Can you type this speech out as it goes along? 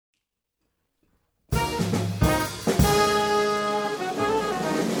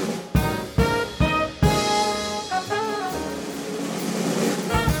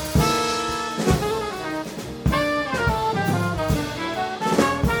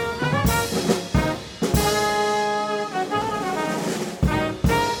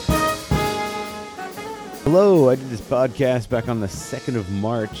Hello, I did this podcast back on the 2nd of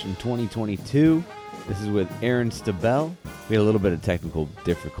March in 2022. This is with Aaron Staebell. We had a little bit of technical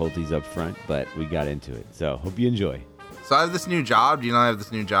difficulties up front, but we got into it. So, hope you enjoy. So I have this new job. Do you know I have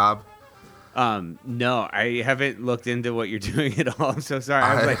this new job? No, I haven't looked into what you're doing at all. I'm so sorry.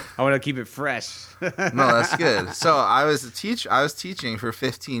 I want to keep it fresh. No, that's good. So I was teaching for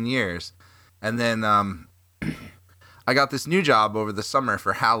 15 years, and then I got this new job over the summer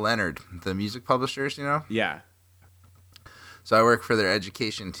for Hal Leonard, the music publishers. You know? Yeah. So I work for their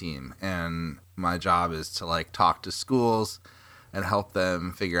education team, and my job is to talk to schools and help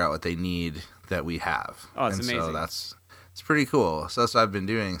them figure out what they need that we have. Oh, it's amazing. amazing. So it's pretty cool. So that's what I've been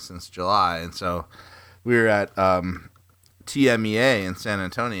doing since July. And so we were at TMEA in San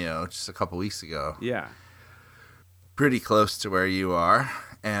Antonio just a couple weeks ago. Yeah. Pretty close to where you are.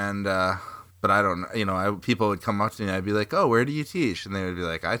 And but I don't, people would come up to me and I'd be like, oh, where do you teach? And they would be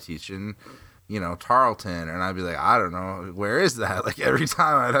like, I teach in, Tarleton. And I'd be like, I don't know, where is that? Like every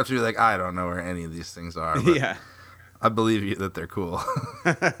time I'd have to be like, I don't know where any of these things are. But yeah. I believe you that they're cool.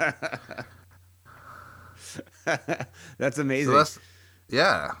 That's amazing. So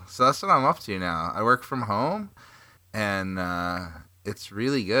that's what I'm up to now. I work from home, and it's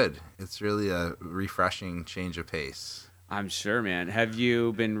really good. It's really a refreshing change of pace. I'm sure, man. Have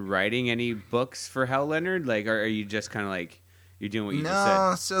you been writing any books for Hal Leonard? Or are you just kind of you're doing what you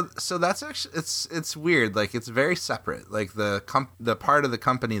just said? No, so that's actually it's weird. It's very separate. The part of the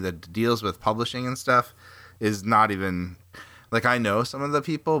company that deals with publishing and stuff is not even I know some of the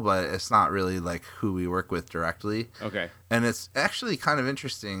people, but it's not really who we work with directly. Okay. And it's actually kind of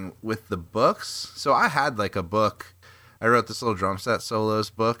interesting with the books. So I had a book. I wrote this little drum set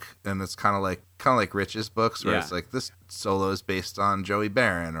solos book, and it's kind of like Rich's books, where it's this solo is based on Joey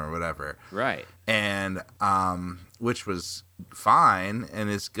Barron or whatever. Right. And which was fine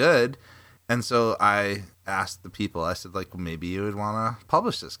and it's good. And so I asked the people. I said, maybe you would want to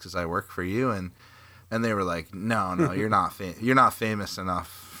publish this because I work for you. And they were like, no, you're not you're not famous enough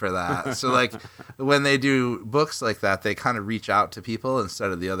for that. So when they do books like that, they kind of reach out to people instead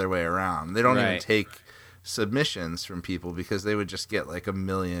of the other way around. They don't even take submissions from people because they would just get 1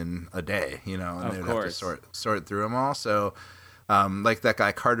 million a day, and they would have to sort through them all. So that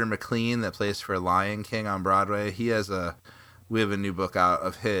guy Carter McLean that plays for Lion King on Broadway, we have a new book out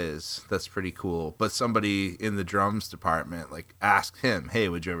of his that's pretty cool. But somebody in the drums department asked him, hey,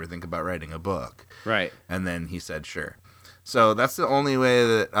 would you ever think about writing a book? Right. And then he said, sure. So that's the only way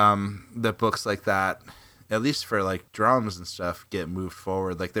that that books like that, at least for drums and stuff, get moved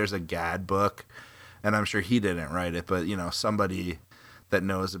forward. There's a Gadd book, and I'm sure he didn't write it, but somebody that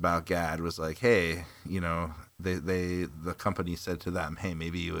knows about Gadd was like, hey, the company said to them, hey,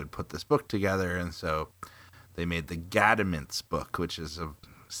 maybe you would put this book together. And so they made the Gaddaments book, which is of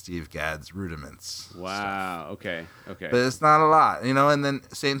Steve Gadd's Rudiments. Wow. Stuff. Okay. But it's not a lot, and then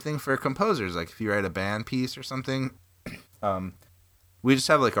same thing for composers. If you write a band piece or something, we just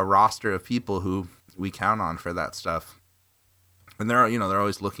have a roster of people who we count on for that stuff. And they're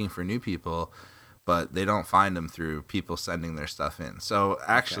always looking for new people, but they don't find them through people sending their stuff in. So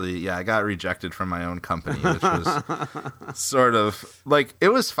actually, I got rejected from my own company, which was sort of it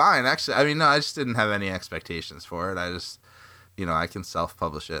was fine. Actually, I just didn't have any expectations for it. I just, I can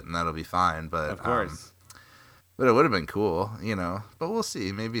self-publish it and that'll be fine. But of course, but it would have been cool, But we'll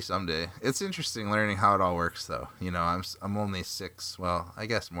see, maybe someday. It's interesting learning how it all works, though. I'm only I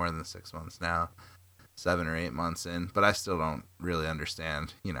guess more than 6 months now. 7 or 8 months in, but I still don't really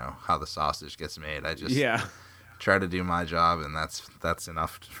understand, how the sausage gets made. I just try to do my job, and that's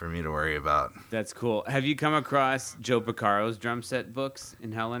enough for me to worry about. That's cool. Have you come across Joe Porcaro's drum set books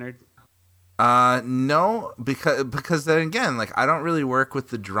in Hal Leonard? No, because then again, I don't really work with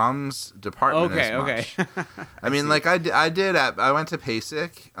the drums department as much. I went to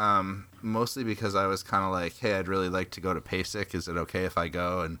PASIC, mostly because I was kind of hey, I'd really like to go to PASIC. Is it okay if I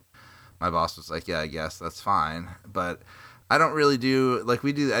go? And my boss was like, yeah, I guess that's fine. But I don't really do,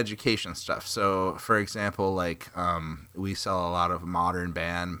 we do the education stuff. So, for example, we sell a lot of modern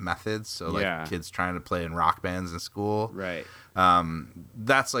band methods. So, kids trying to play in rock bands in school. Right.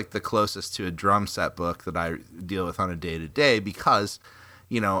 That's, the closest to a drum set book that I deal with on a day-to-day because,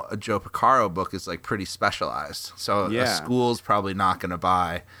 a Joe Porcaro book is, pretty specialized. So, a school's probably not going to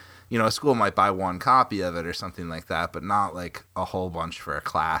buy... a school might buy one copy of it or something like that, but not a whole bunch for a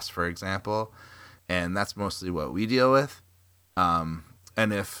class, for example. And that's mostly what we deal with. And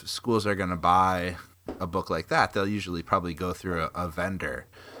if schools are going to buy a book like that, they'll usually probably go through a vendor.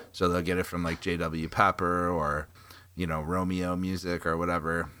 So they'll get it from J.W. Pepper or, Romeo Music or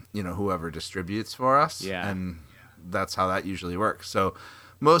whatever, whoever distributes for us. Yeah. And that's how that usually works. So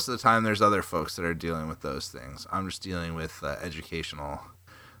most of the time there's other folks that are dealing with those things. I'm just dealing with educational,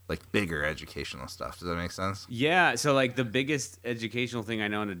 like bigger educational stuff. Does that make sense? Yeah, so like the biggest educational thing I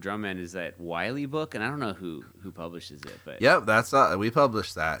know in a drum end is that Wiley book, and I don't know who publishes it, but Yep, that's we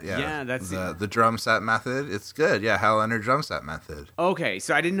published that. Yeah, that's the drum set method. It's good. Yeah, Hal Leonard drum set method. Okay,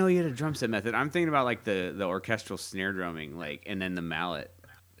 so I didn't know you had a drum set method. I'm thinking about like the orchestral snare drumming, like, and then the mallet.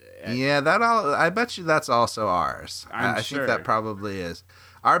 Yeah, I bet you that's also ours. I sure. think that probably is.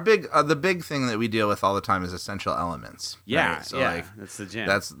 Our the big thing that we deal with all the time is essential elements. Yeah, right? So yeah, like that's the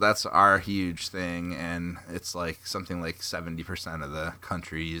jam. That's our huge thing, and it's like something like 70% of the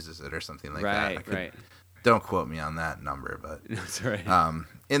country uses it, or something like that. Right. Don't quote me on that number, but that's right.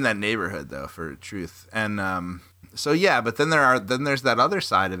 In that neighborhood though, for truth. And so yeah, but then there's that other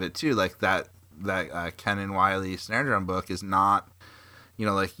side of it too, like that Ken and Wiley snare drum book is not.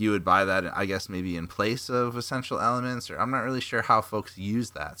 Like you would buy that, I guess, maybe in place of essential elements, or I'm not really sure how folks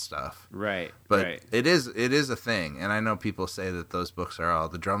use that stuff. Right. But right. it is a thing. And I know people say that those books are all,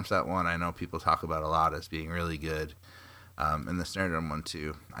 the drum set one, I know people talk about a lot as being really good. And the snare drum one,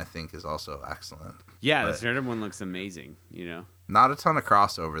 too, I think is also excellent. Yeah, but the snare drum one looks amazing, Not a ton of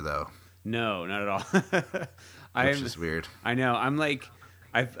crossover, though. No, not at all. Which is weird. I know. I'm like,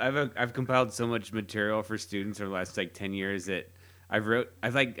 I've compiled so much material for students over the last, 10 years that I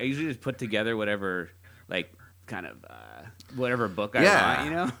usually just put together whatever, whatever book I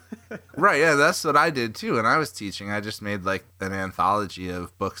want, Right, yeah, that's what I did too. When I was teaching, I just made an anthology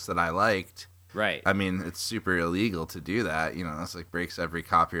of books that I liked. Right. I mean, it's super illegal to do that, that's breaks every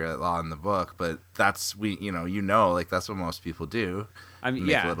copyright law in the book, but that's, that's what most people do. I mean,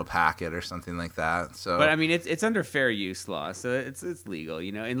 make a little packet or something like that. So, but I mean, it's under fair use law, so it's legal,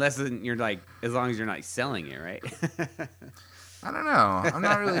 unless you're as long as you're not selling it, right? I don't know. I'm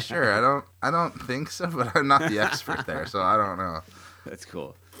not really sure. I don't think so, but I'm not the expert there, so I don't know. That's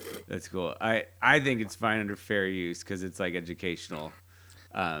cool. I think it's fine under fair use because it's educational.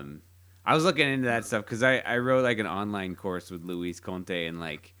 I was looking into that stuff because I wrote an online course with Luis Conte and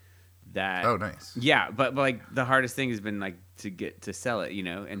that. Oh, nice. Yeah, but the hardest thing has been to get to sell it,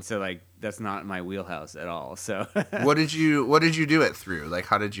 and so that's not my wheelhouse at all. So what did you do it through?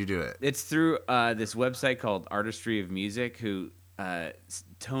 How did you do it? It's through this website called Artistry of Music. Who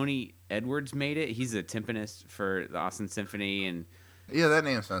Tony Edwards made it. He's a timpanist for the Austin Symphony, and yeah, that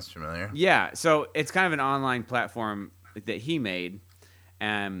name sounds familiar. Yeah, so it's kind of an online platform that he made,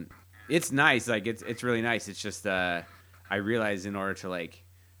 and it's nice. It's really nice. It's just I realized in order to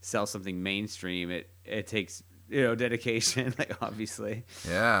sell something mainstream, it takes dedication, obviously.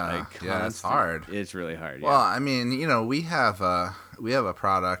 Yeah, it's hard. It's really hard. Well, I mean, we have a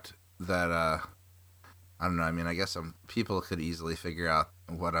product that I don't know. I mean, I guess people could easily figure out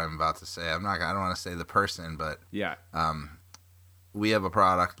what I'm about to say. I don't want to say the person, but yeah. We have a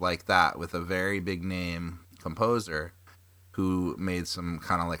product like that with a very big name composer who made some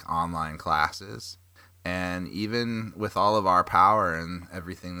kind of online classes. And even with all of our power and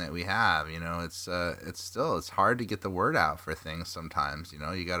everything that we have, it's hard to get the word out for things sometimes.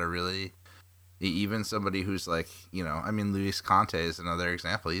 You got to really, even somebody who's I mean, Luis Conte is another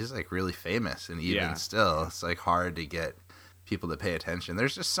example. He's really famous, and even still, it's hard to get people to pay attention.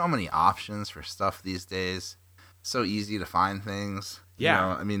 There's just so many options for stuff these days. So easy to find things. Yeah.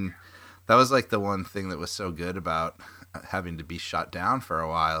 I mean, that was the one thing that was so good about having to be shut down for a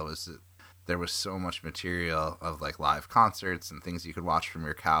while was that there was so much material of live concerts and things you could watch from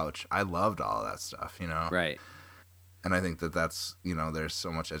your couch. I loved all of that stuff, Right. And I think that's, there's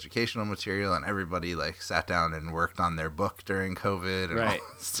so much educational material, and everybody sat down and worked on their book during COVID and all that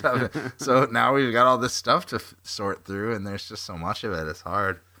stuff. So now we've got all this stuff to sort through, and there's just so much of it. It's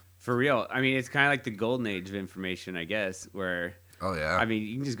hard. For real. I mean, it's kind of like the golden age of information, I guess, where... Oh, yeah. I mean,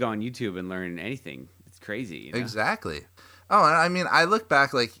 you can just go on YouTube and learn anything. It's crazy. Exactly. Oh, and I mean, I look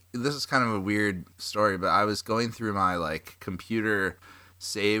back, this is kind of a weird story, but I was going through my, computer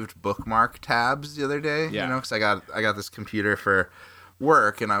saved bookmark tabs the other day, because I got this computer for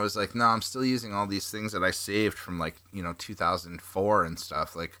work, and I was no, I'm still using all these things that I saved from, 2004 and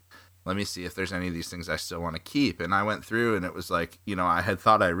stuff. Let me see if there's any of these things I still want to keep. And I went through, and it was I had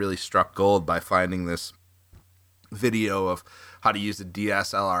thought I really struck gold by finding this video of how to use a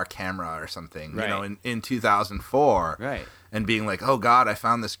DSLR camera or something, in 2004. Right. And being oh God, I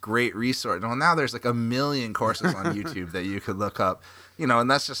found this great resource. Well, now there's a million courses on YouTube that you could look up, and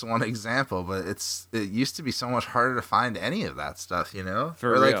that's just one example, but it used to be so much harder to find any of that stuff,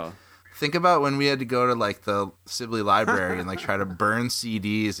 For real. Think about when we had to go to the Sibley Library and try to burn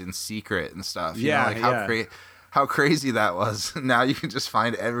CDs in secret and stuff. How crazy that was. Now you can just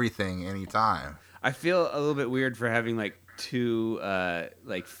find everything anytime. I feel a little bit weird for having 2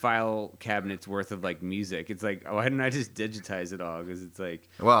 like file cabinets worth of like music. It's like, why didn't I just digitize it all? Because it's like,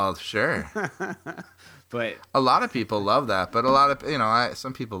 Well, sure. but A lot of people love that, but a lot of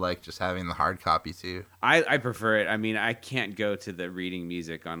some people like just having the hard copy too. I prefer it. I mean, I can't go to the reading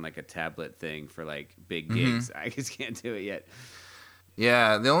music on like a tablet thing for like big gigs. I just can't do it yet.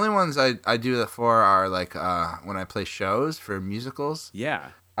 Yeah, the only ones I do that for are like when I play shows for musicals. Yeah.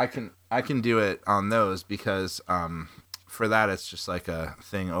 I can do it on those because for that it's just like a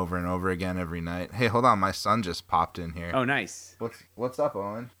thing over and over again every night. Hey, hold on, my son just popped in here. Oh, nice. What's up,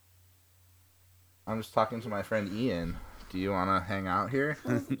 Owen? I'm just talking to my friend Ian. Do you want to hang out here?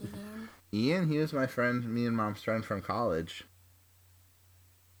 Ian, he was my friend, me and Mom's friend from college.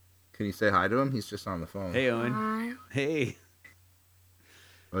 Can you say hi to him? He's just on the phone. Hey, Owen. Hi. Hey.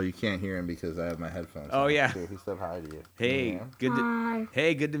 Oh, you can't hear him because I have my headphones Oh, on. yeah. So he said hi to you. Hey, Yeah.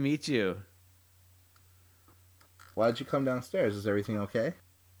 good to meet you. Why'd you come downstairs? Is everything okay?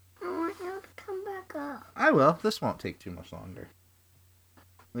 I want you to come back up. I will. This won't take too much longer.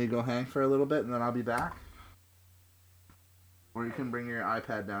 Will you go hang for a little bit and then I'll be back? Or you can bring your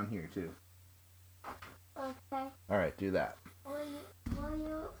iPad down here too. Okay. Alright, do that. Will you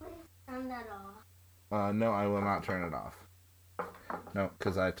please turn that off? No, I will not turn it off. No,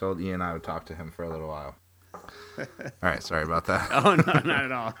 because I told Ian I would talk to him for a little while. Alright, sorry about that. Oh, no, not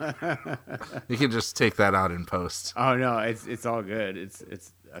at all. You can just take that out in post. Oh, no, it's all good.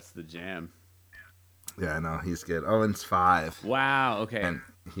 That's the jam. Yeah, I know, he's good. Owen's 5. Wow, okay. And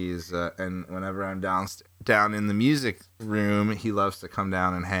he's and whenever I'm down in the music room, he loves to come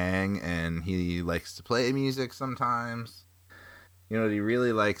down and hang, and he likes to play music sometimes. You know what he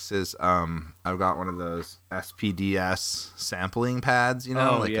really likes is I've got one of those SPDS sampling pads,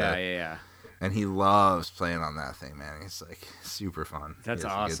 yeah. And he loves playing on that thing, man. It's like super fun. That's He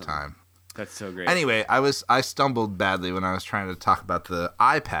has awesome. A good time. That's so great. Anyway, I stumbled badly when I was trying to talk about the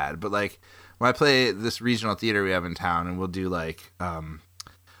iPad, but like when I play this regional theater we have in town, and we'll do like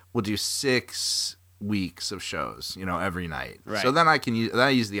we'll do 6 weeks of shows, every night. Right. So then I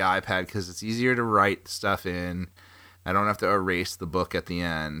use the iPad because it's easier to write stuff in. I don't have to erase the book at the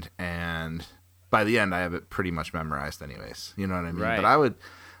end, and by the end I have it pretty much memorized anyways. You know what I mean? Right. But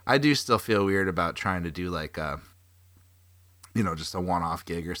I do still feel weird about trying to do like just a one-off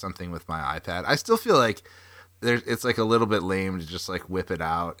gig or something with my iPad. I still feel like it's like a little bit lame to just like whip it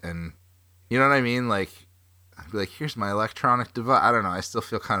out, and you know what I mean? Like, I'd be like, here's my electronic device. I don't know. I still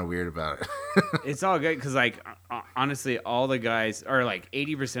feel kind of weird about it. It's all good because, like, honestly, all the guys, or like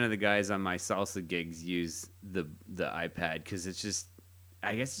 80% of the guys on my salsa gigs use the iPad because it's just,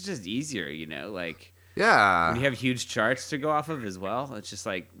 I guess it's just easier, Like, Yeah. when you have huge charts to go off of as well, it's just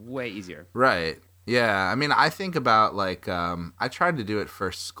like way easier. Right. Yeah. I mean, I think about like, I tried to do it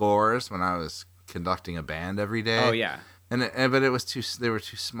for scores when I was conducting a band every day. Oh, yeah. But it was they were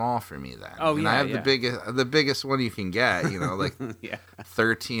too small for me then. Oh, and yeah, I have yeah. the biggest one you can get, like Yeah.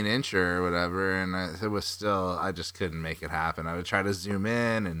 13-incher or whatever, and it was still, I just couldn't make it happen. I would try to zoom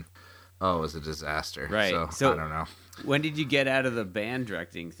in, and it was a disaster. Right. So I don't know. When did you get out of the band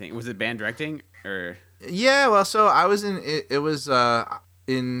directing thing? Was it band directing or? Yeah, well, so I was it was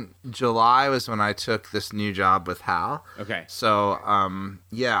in July was when I took this new job with Hal. Okay. So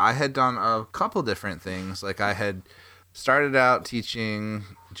I had done a couple different things. Like I had started out teaching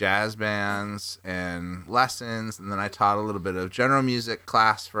jazz bands and lessons, and then I taught a little bit of general music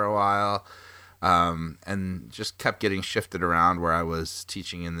class for a while, and just kept getting shifted around where I was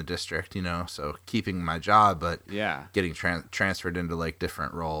teaching in the district, so keeping my job, but Yeah. getting transferred into like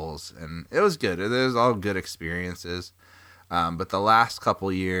different roles, and it was good. It was all good experiences. But the last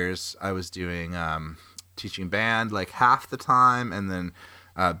couple years I was doing teaching band like half the time, and then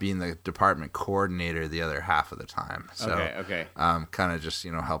being the department coordinator the other half of the time. So, Okay. kind of just,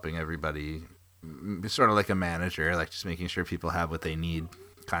 helping everybody, sort of like a manager, like just making sure people have what they need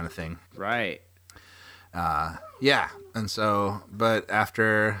kind of thing. Right. Yeah. And so, but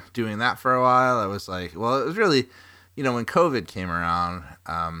after doing that for a while, I was like, well, it was really, when COVID came around,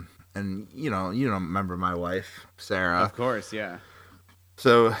 and, you don't remember my wife, Sarah. Of course. Yeah.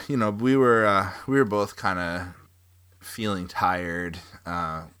 So, we were both kind of feeling tired,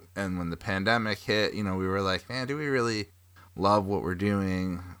 and when the pandemic hit, we were like, man, do we really love what we're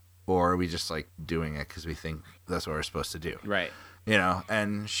doing, or are we just like doing it because we think that's what we're supposed to do? Right.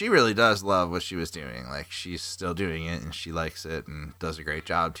 And she really does love what she was doing. Like, she's still doing it, and she likes it and does a great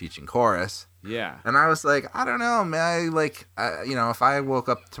job teaching chorus. Yeah. And I was like, I don't know, man. If I woke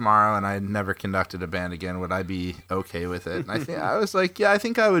up tomorrow and I never conducted a band again, would I be okay with it? And I was like, yeah, I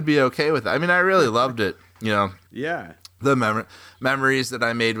think I would be okay with it. I mean, I really loved it. Yeah. The memories that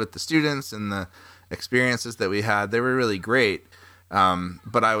I made with the students and experiences that we had. They were really great.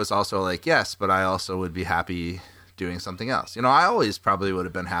 But I was also like, yes, but I also would be happy doing something else. I always probably would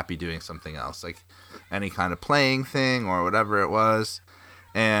have been happy doing something else, like any kind of playing thing or whatever it was.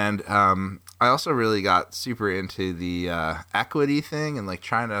 And I also really got super into the equity thing and like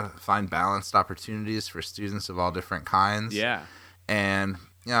trying to find balanced opportunities for students of all different kinds. Yeah. And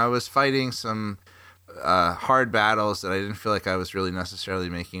I was fighting some hard battles that I didn't feel like I was really necessarily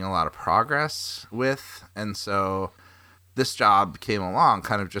making a lot of progress with. And so this job came along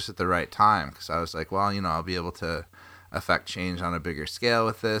kind of just at the right time, because I was like, well, I'll be able to affect change on a bigger scale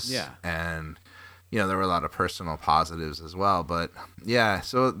with this. Yeah. And there were a lot of personal positives as well. But yeah,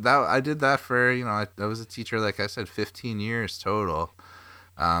 so that I did that for, I was a teacher, like I said, 15 years total.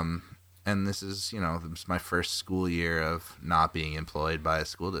 And this is, this is my first school year of not being employed by a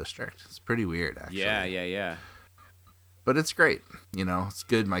school district. It's pretty weird, actually. Yeah. But it's great. It's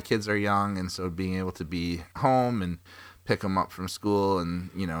good. My kids are young, and so being able to be home and pick them up from school and,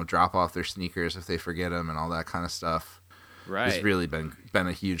 drop off their sneakers if they forget them and all that kind of stuff. Right. It's really been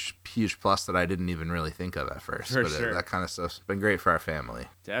a huge plus that I didn't even really think of at first. For but sure. That kind of stuff's been great for our family.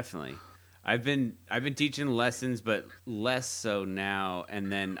 Definitely. I've been teaching lessons, but less so now.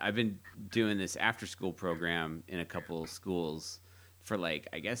 And then I've been doing this after school program in a couple schools for like,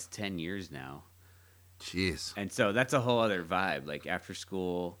 I guess 10 years now. Jeez. And so that's a whole other vibe, like after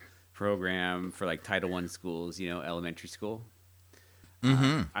school program for like Title I schools, elementary school.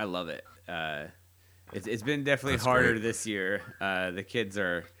 Mm-hmm. I love it. It's been definitely That's harder great. this year. The kids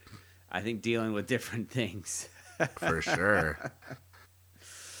are, I think, dealing with different things. For sure.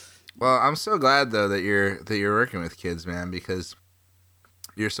 Well, I'm so glad though that you're working with kids, man, because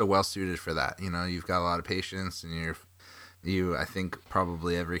you're so well suited for that. You've got a lot of patience, and I think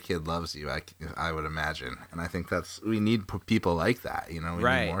probably every kid loves you. I would imagine, and I think we need people like that. We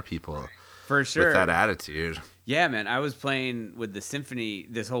Right. need more people For sure. with that attitude. Yeah, man. I was playing with the symphony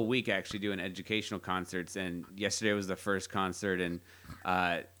this whole week, actually doing educational concerts, and yesterday was the first concert, and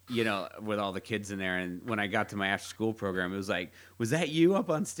with all the kids in there. And when I got to my after school program, it was like, "Was that you up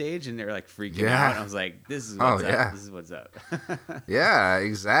on stage?" And they were like freaking out. And I was like, "This is what's up. This is what's up." Yeah,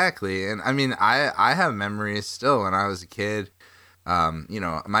 exactly. And I mean, I have memories still when I was a kid.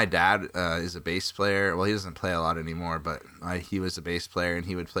 My dad is a bass player. Well, he doesn't play a lot anymore, but he was a bass player, and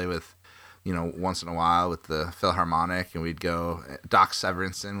he would play with, once in a while with the Philharmonic, and we'd go. Doc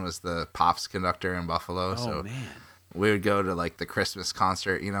Severinsen was the Pops conductor in Buffalo. Oh, man. We would go to like the Christmas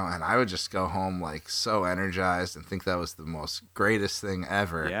concert, and I would just go home like so energized and think that was the most greatest thing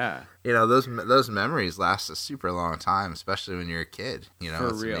ever. Yeah. Those memories last a super long time, especially when you're a kid. For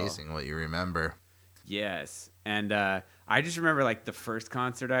it's real. amazing what you remember. Yes. And I just remember like the first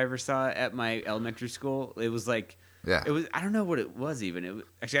concert I ever saw at my elementary school. It was like, Yeah. it was, I don't know what it was even.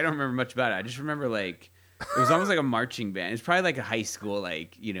 Actually, I don't remember much about it. I just remember like, it was almost like a marching band. It's probably like a high school,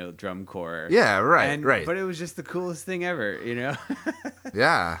 like, drum corps. Yeah, right, right. But it was just the coolest thing ever,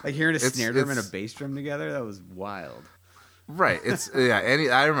 Yeah. Like hearing a snare drum and a bass drum together, that was wild. Right.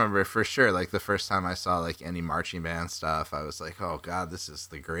 I remember for sure, like the first time I saw like any marching band stuff, I was like, oh God, this is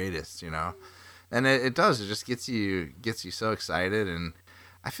the greatest, And it does. It just gets you so excited, and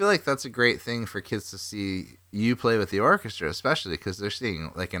I feel like that's a great thing for kids to see you play with the orchestra, especially because they're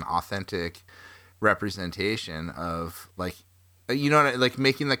seeing like an authentic representation of like, like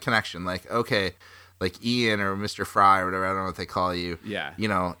making the connection. Like, okay, like Ian or Mr. Fry or whatever, I don't know what they call you. Yeah.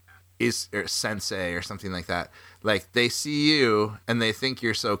 Is or sensei or something like that. Like they see you and they think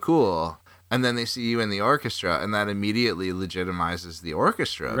you're so cool. And then they see you in the orchestra, and that immediately legitimizes the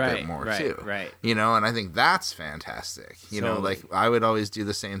orchestra a bit more too. Right. And I think that's fantastic. Like I would always do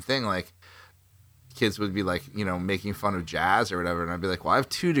the same thing. Like kids would be like, making fun of jazz or whatever, and I'd be like, well, I have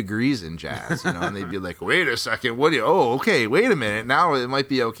 2 degrees in jazz, and they'd be like, wait a second, okay, wait a minute, now it might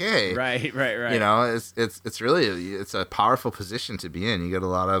be okay. Right. It's really a powerful position to be in. You get a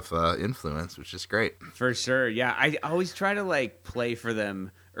lot of influence, which is great. For sure. Yeah, I always try to like play for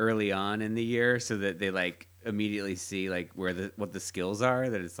them early on in the year so that they like immediately see like what the skills are,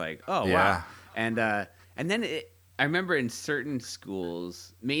 that it's like, oh Yeah. wow. And then I remember in certain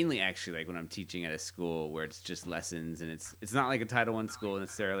schools, mainly actually like when I'm teaching at a school where it's just lessons and it's not like a Title I school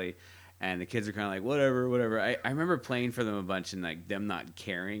necessarily, and the kids are kind of like whatever. I remember playing for them a bunch and like them not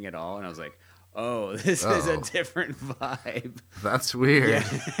caring at all, and I was like, oh, this is a different vibe. That's weird.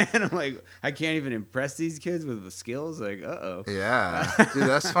 Yeah. And I'm like, I can't even impress these kids with the skills. Like, uh-oh. Yeah. Dude,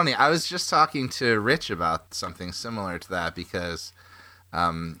 that's funny. I was just talking to Rich about something similar to that because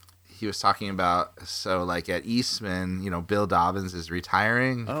he was talking about, so like at Eastman, Bill Dobbins is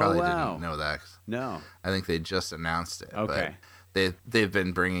retiring. You probably didn't know that. No. I think they just announced it. Okay. they've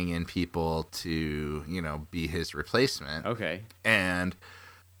been bringing in people to, you know, be his replacement. Okay. And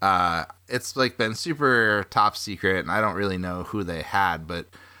it's like been super top secret, and I don't really know who they had, but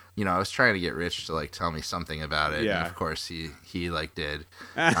you know, I was trying to get Rich to like tell me something about it. Yeah. And of course he like did.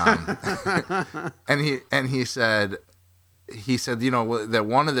 And he said, you know, that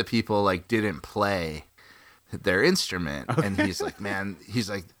one of the people like didn't play their instrument. Okay. And he's like, man, you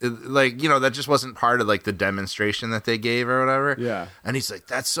know, that just wasn't part of like the demonstration that they gave or whatever. Yeah. And he's like,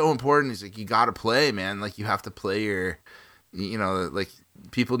 that's so important. He's like, you got to play, man. Like you have to play your, you know, like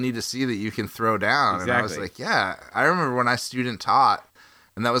people need to see that you can throw down. Exactly. And I was like, yeah, I remember when I student taught,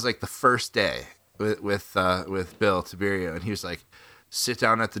 and that was like the first day with Bill Tiberio, and he was like, sit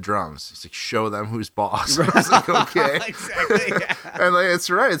down at the drums. He's like, show them who's boss. I was like, okay. Exactly. Yeah. And like, it's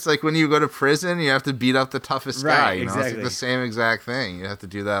right. It's like when you go to prison, you have to beat up the toughest guy. You know, exactly. it's like the same exact thing. You have to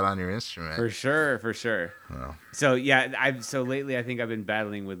do that on your instrument. For sure. Well. So yeah, so lately I think I've been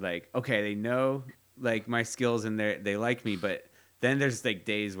battling with like, okay, they know like my skills and they like me, but then there's like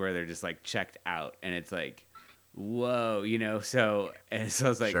days where they're just like checked out, and it's like, whoa, you know. So I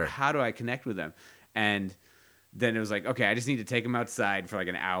was like, Sure. How do I connect with them? And then it was like, okay, I just need to take them outside for like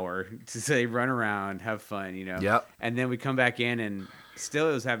an hour to say run around, have fun, you know. Yep. And then we come back in, and still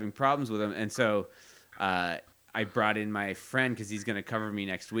it was having problems with them, and so I brought in my friend because he's going to cover me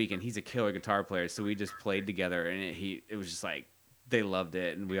next week, and he's a killer guitar player. So we just played together, and it was just like they loved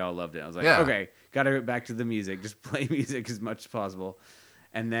it, and we all loved it. I was like, okay, got to get back to the music, just play music as much as possible.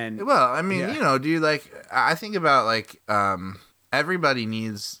 And then, well, I mean, you know, do you like? I think about like everybody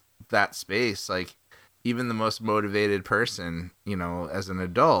needs that space, like. Even the most motivated person, you know, as an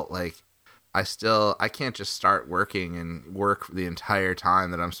adult, like I can't just start working and work the entire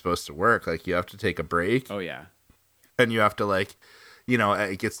time that I'm supposed to work. Like you have to take a break. Oh yeah. And you have to like, you know,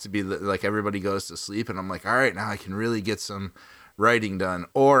 it gets to be like everybody goes to sleep and I'm like, all right, now I can really get some writing done,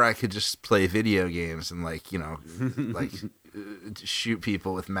 or I could just play video games and like, you know, like shoot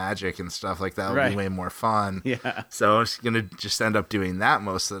people with magic and stuff like that would be way more fun. Yeah. So I'm just gonna just end up doing that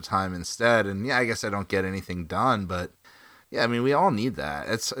most of the time instead. And yeah, I guess I don't get anything done, but yeah, I mean, we all need that.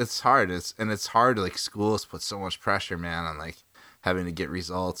 It's hard. It's hard. Like schools put so much pressure, man, on like having to get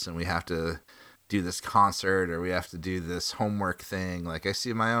results, and we have to do this concert or we have to do this homework thing. Like I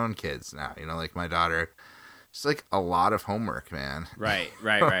see my own kids now, you know, like my daughter. It's like a lot of homework, man. Right,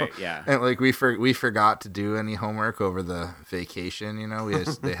 yeah. And like we forgot to do any homework over the vacation, you know.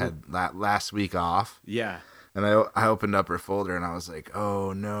 They had last week off. Yeah. And I opened up her folder and I was like,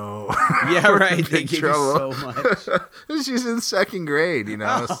 oh no. Yeah, right. They Big give trouble. you so much. She's in second grade, you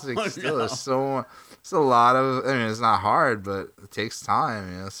know. It's like it's a lot of. I mean, it's not hard, but it takes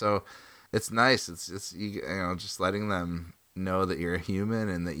time, you know. So it's nice. It's you know, just letting them know that you're a human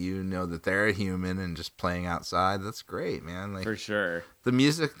and that you know that they're a human, and just playing outside. That's great, man. Like, for sure. The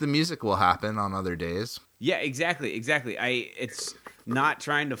music will happen on other days. Yeah, exactly. It's not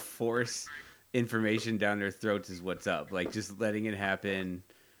trying to force information down their throats is what's up. Like just letting it happen,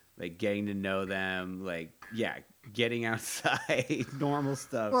 like getting to know them, like getting outside, normal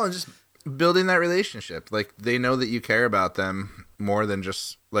stuff. Well, just building that relationship. Like they know that you care about them more than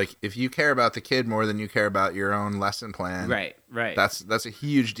just like if you care about the kid more than you care about your own lesson plan. Right. That's a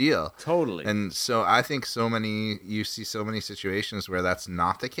huge deal. Totally. And so I think you see so many situations where that's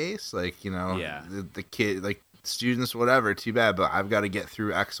not the case. Like, you know, the kid, like students, whatever, too bad, but I've got to get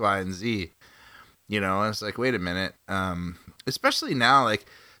through X, Y, and Z. You know, and it's like, wait a minute. Especially now, like,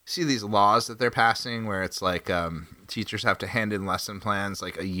 see these laws that they're passing where it's like teachers have to hand in lesson plans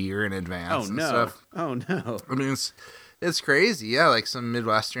like a year in advance and stuff. Oh, no. I mean, it's crazy. Yeah, like some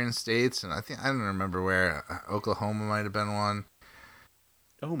Midwestern states, and I don't remember where. Oklahoma might have been one.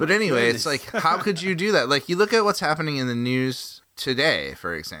 Oh, but anyway, it's like, how could you do that? Like, you look at what's happening in the news today,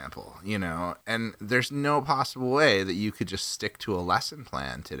 for example, you know, and there's no possible way that you could just stick to a lesson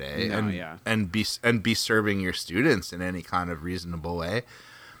plan today and be serving your students in any kind of reasonable way.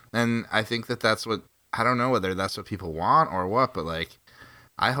 And I think that's what, I don't know whether that's what people want or what, but like,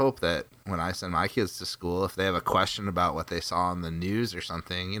 I hope that when I send my kids to school, if they have a question about what they saw on the news or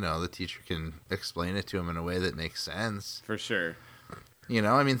something, you know, the teacher can explain it to them in a way that makes sense. For sure. You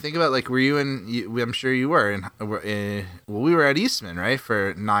know, I mean, think about, like, I'm sure you were, we were at Eastman, right,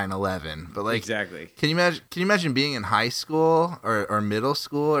 for 9/11, but, like, exactly. Can you imagine being in high school or middle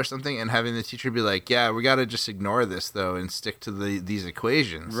school or something and having the teacher be like, yeah, we got to just ignore this, though, and stick to these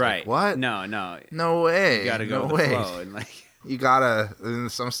equations? Right. Like, what? No way. You got to go with the flow. And, like, you got to, and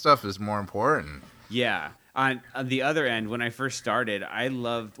some stuff is more important. Yeah. On the other end, when I first started, I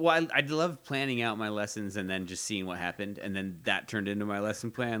loved planning out my lessons and then just seeing what happened, and then that turned into my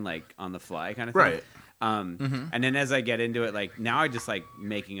lesson plan, like on the fly kind of thing. Right. And then as I get into it, like now I just like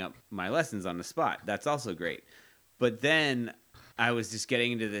making up my lessons on the spot. That's also great. But then I was just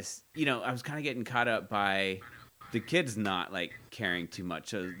getting into this, I was kind of getting caught up by the kids not like caring too much.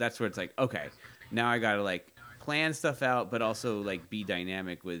 So that's where it's like, okay, now I got to like plan stuff out, but also like be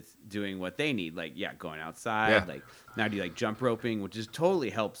dynamic with doing what they need. Like, going outside, like now do like jump roping, which is totally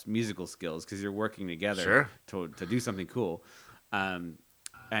helps musical skills because you're working together to do something cool. And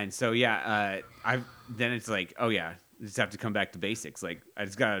so, then it's like, I just have to come back to basics. Like I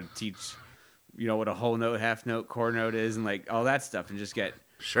just got to teach, what a whole note, half note, core note is and like all that stuff and just get,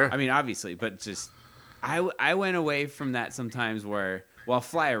 I mean, obviously, but just, I went away from that sometimes where, well, I'll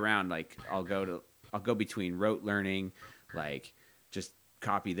fly around, like I'll go between rote learning, like just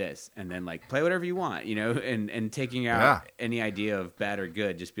copy this and then like play whatever you want, and taking out any idea of bad or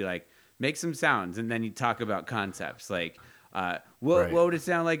good, just be like, make some sounds. And then you talk about concepts like, what would it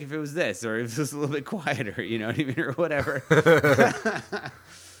sound like if it was this, or if it was a little bit quieter, you know what I mean? Or whatever.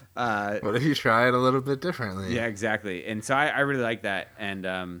 What if you try it a little bit differently? Yeah, exactly. And so I really like that. And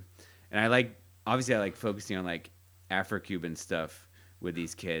I like, obviously I like focusing on like Afro-Cuban stuff with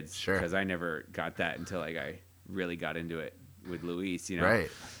these kids because I never got that until like I really got into it with Luis, Right.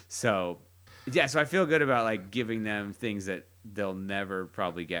 So so I feel good about like giving them things that they'll never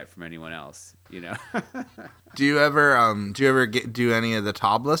probably get from anyone else, Do you ever do any of the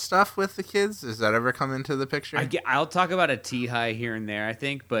tabla stuff with the kids? Does that ever come into the picture? I'll talk about a T-high here and there, I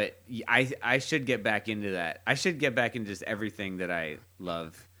think, but I should get back into that. I should get back into just everything that I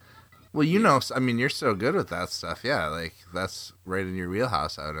love. Well, I mean, you're so good with that stuff. Yeah, like that's right in your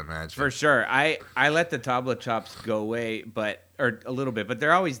wheelhouse, I would imagine. For sure. I let the tabla chops go away, or a little bit, but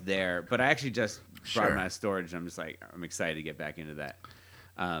they're always there. But I actually just brought them out of storage, and I'm just like, I'm excited to get back into that.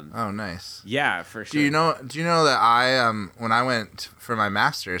 Oh, nice. Yeah, for sure. Do you know that I when I went for my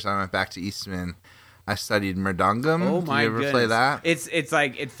master's, I went back to Eastman. I studied murdangum. Oh my goodness. Did you ever play that? It's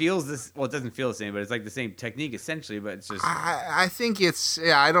like it feels this. Well, it doesn't feel the same, but it's like the same technique essentially. But it's just. I think it's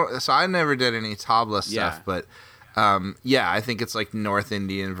I don't. So I never did any tabla stuff, but I think it's like North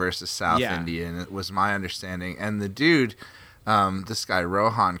Indian versus South Indian. It was my understanding. And the dude, this guy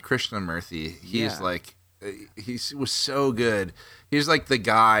Rohan Krishnamurthy, he's like he was so good. He's like the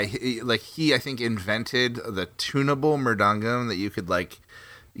guy. He I think invented the tunable murdangum that you could like.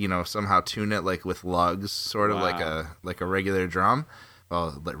 Somehow tune it like with lugs, sort of like a regular drum.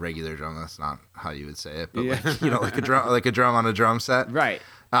 Well, regular drum, that's not how you would say it, but like a drum on a drum set. Right.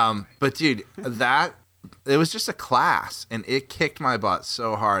 But dude, it was just a class and it kicked my butt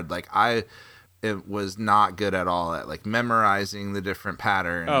so hard. Like it was not good at all at like memorizing the different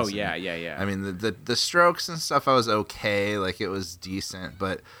patterns. Oh yeah. I mean the strokes and stuff I was okay, like it was decent,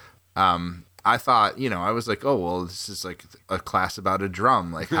 but I thought, I was like, oh, well, this is like a class about a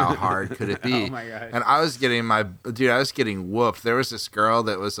drum. Like, how hard could it be? Oh, my gosh. And I was getting whooped. There was this girl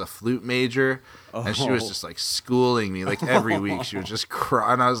that was a flute major, and she was just like schooling me. Like, every week she would just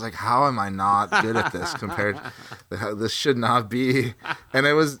cry. And I was like, how am I not good at this compared to how this should not be? And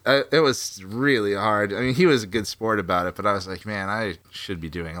it was really hard. I mean, he was a good sport about it, but I was like, man, I should be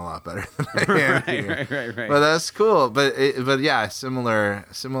doing a lot better than I am here. Right. But that's cool. But yeah, similar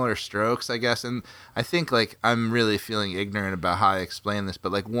strokes, I guess. And I think like I'm really feeling ignorant about how I explain this,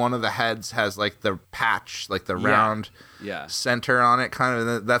 but like one of the heads has like the patch, like the round center on it, kind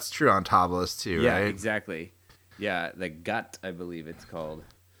of. That's true on tablas too, right? Yeah, exactly. Yeah, the gut, I believe it's called.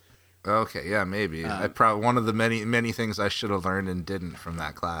 Okay, yeah, maybe. I probably one of the many things I should have learned and didn't from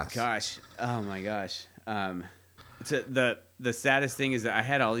that class. Gosh, oh my gosh. The saddest thing is that I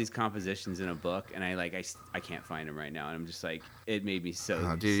had all these compositions in a book, and I can't find them right now, and I'm just like, it made me so.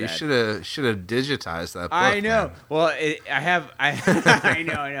 Oh, dude, sad. you should have digitized that book. I know. Man. Well, I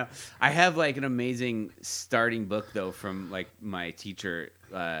know. I have like an amazing starting book though from like my teacher.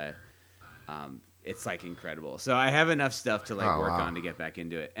 It's like incredible. So I have enough stuff to like work on to get back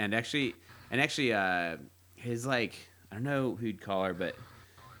into it, and actually, his like I don't know who you'd call her, but.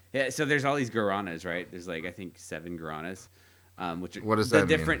 Yeah, so there's all these gharanas, right? There's like I think 7 gharanas, which are what does the that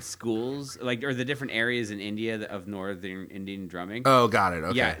mean? different schools, like or the different areas in India of northern Indian drumming. Oh, got it.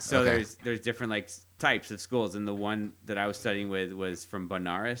 Okay. Yeah, so there's different like types of schools, and the one that I was studying with was from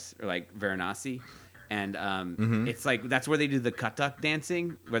Banaras or like Varanasi, and it's like that's where they do the Kathak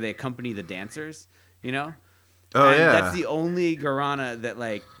dancing, where they accompany the dancers, Oh, and yeah. that's the only gharana that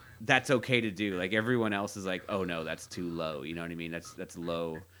like that's okay to do. Like everyone else is like, oh no, that's too low. You know what I mean? That's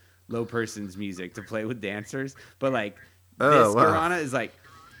low person's music to play with dancers, but like this gharana is like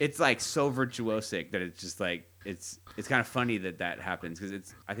it's like so virtuosic that it's just like it's kind of funny that happens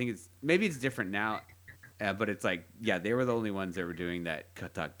because I think maybe it's different now, but it's like they were the only ones that were doing that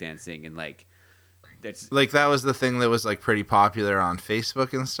Kathak dancing and like That's Like that was the thing that was like pretty popular on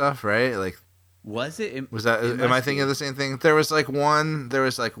Facebook and stuff, right? Like, was it? was that? Am I thinking of the same thing? There was like one.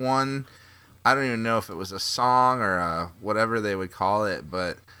 I don't even know if it was a song or whatever they would call it,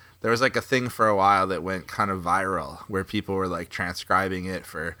 but there was like a thing for a while that went kind of viral where people were like transcribing it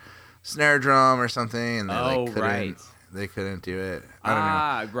for snare drum or something, and they couldn't do it. I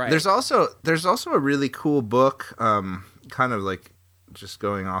don't know. Right. There's also a really cool book, kind of like just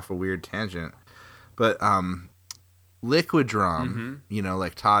going off a weird tangent, but Liquid Drum,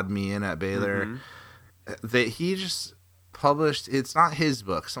 like Todd Meehan at Baylor, that he just published. It's not his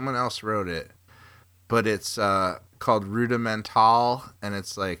book; someone else wrote it, but it's called Rudimental, and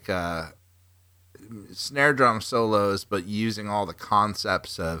it's like snare drum solos, but using all the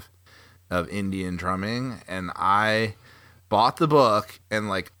concepts of Indian drumming. And I bought the book and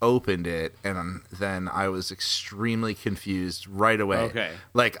like opened it, and then I was extremely confused right away. Okay.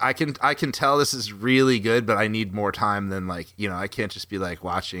 Like I can tell this is really good, but I need more time than I can't just be like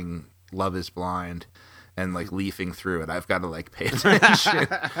watching Love Is Blind and like leafing through it. I've got to like pay attention.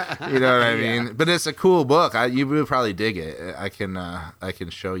 You know what I mean? But it's a cool book. You would probably dig it. I can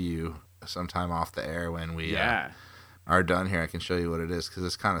show you sometime off the air when we are done here. I can show you what it is because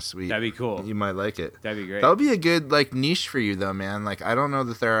it's kind of sweet. That'd be cool. You might like it. That'd be great. That would be a good like niche for you though, man. Like I don't know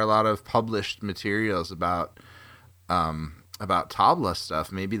that there are a lot of published materials about tabla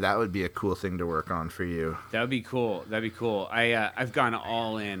stuff. Maybe that would be a cool thing to work on for you. That would be cool. I've gone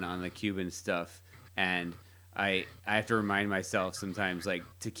all in on the Cuban stuff, and I have to remind myself sometimes, like,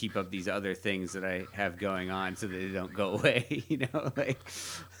 to keep up these other things that I have going on so that they don't go away.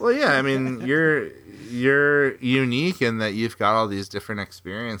 Well, yeah. I mean, you're unique in that you've got all these different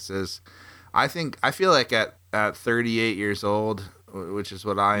experiences. I feel like at 38 years old, which is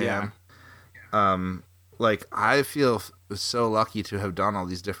what I am. Like I feel so lucky to have done all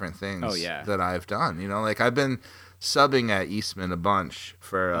these different things that I've done. Like I've been subbing at Eastman a bunch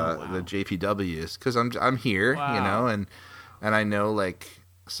for the JPWs because I'm here, and I know like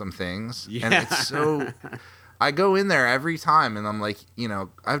some things, and it's so. I go in there every time, and I'm like,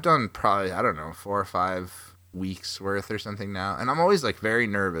 I've done probably 4 or 5 weeks worth or something now, and I'm always like very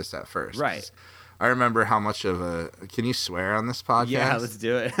nervous at first. Right. I remember how much of a. Can you swear on this podcast? Yeah, let's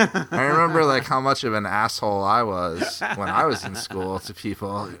do it. I remember like how much of an asshole I was when I was in school to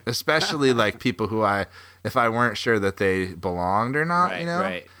people, especially like people who if I weren't sure that they belonged or not,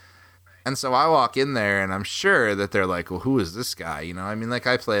 Right. And so I walk in there and I'm sure that they're like, well, who is this guy? I mean, like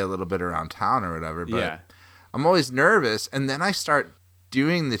I play a little bit around town or whatever, but I'm always nervous. And then I start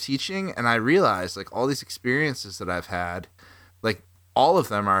doing the teaching and I realize like all these experiences that I've had, like all of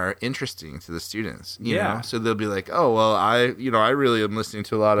them are interesting to the students, you know? So they'll be like, oh, well, I really am listening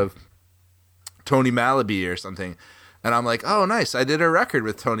to a lot of Tony Malaby or something. And I'm like, oh, nice. I did a record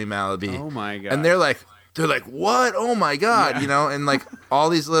with Tony Malaby. Oh my God. And they're like, what? Oh my God. And like all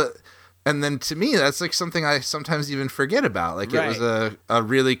these and then to me, that's like something I sometimes even forget about. Like it was a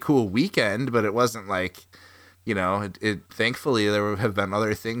really cool weekend, but it wasn't like, thankfully there have been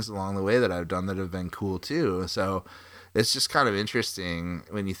other things along the way that I've done that have been cool too. So it's just kind of interesting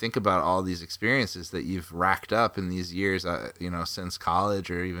when you think about all these experiences that you've racked up in these years, since college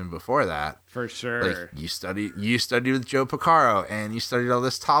or even before that. For sure. Like you studied with Joe Porcaro and you studied all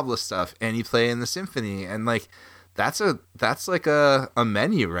this tabla stuff and you play in the symphony and like that's like a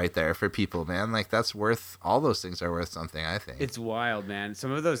menu right there for people, man. Like all those things are worth something, I think. It's wild, man.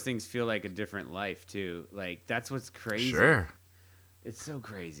 Some of those things feel like a different life too. Like that's what's crazy. Sure. It's so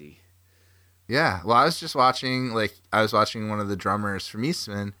crazy. Yeah, well, I was watching one of the drummers from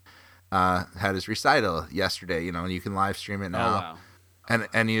Eastman had his recital yesterday, and you can live stream it now. Oh, wow.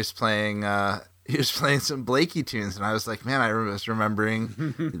 And he was playing some Blakey tunes, and I was like, man, I was remembering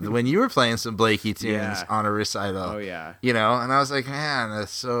when you were playing some Blakey tunes on a recital. Oh yeah. And I was like, man,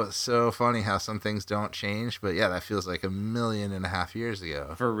 that's so funny how some things don't change, but yeah, that feels like 1.5 million years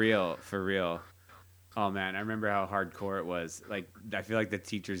ago. For real. Oh man, I remember how hardcore it was. Like, I feel like the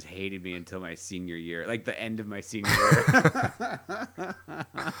teachers hated me until my senior year, like the end of my senior year.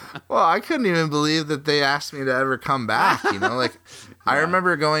 Well, I couldn't even believe that they asked me to ever come back. Like I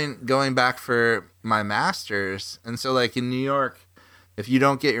remember going back for my master's, and so like in New York, if you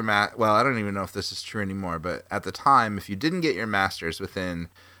don't get your well, I don't even know if this is true anymore, but at the time, if you didn't get your master's within,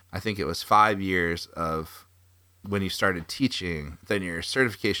 I think it was 5 years of when you started teaching, then your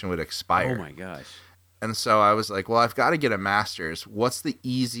certification would expire. Oh my gosh. And so I was like, well, I've got to get a master's. What's the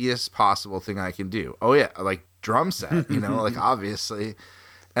easiest possible thing I can do? Oh, yeah, like drum set, like obviously.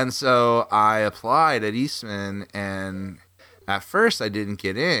 And so I applied at Eastman, and at first I didn't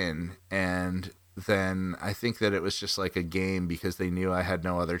get in. And then I think that it was just like a game because they knew I had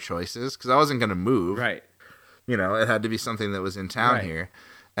no other choices because I wasn't going to move. Right. You know, it had to be something that was in town Right. here.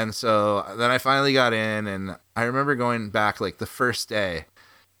 And so then I finally got in, and I remember going back like the first day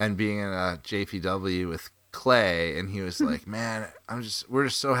and being in a JPW with Clay, and he was like, "Man, we're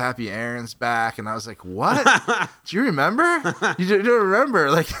just so happy Aaron's back." And I was like, "What? Do you remember? You don't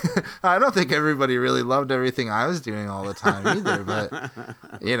remember?" Like, I don't think everybody really loved everything I was doing all the time either, but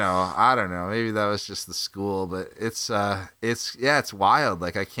you know, I don't know. Maybe that was just the school, but it's wild.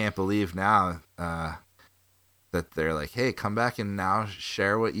 Like, I can't believe now that they're like, "Hey, come back and now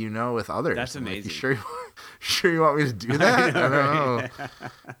share what you know with others." That's I'm like, amazing. Sure you want me to do that? I don't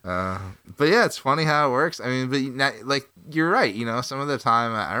know. But yeah, it's funny how it works. I mean, but like, you're right. You know, some of the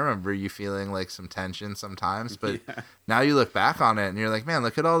time I remember you feeling like some tension sometimes, but now you look back on it and you're like, man,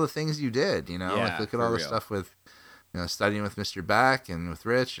 look at all the things you did. You know, like look at all the stuff with, you know, studying with Mr. Beck and with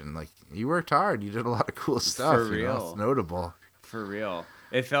Rich, and like you worked hard. You did a lot of cool stuff. For real. You know? It's notable. For real.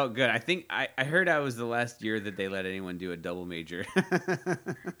 It felt good. I think I heard I was the last year that they let anyone do a double major.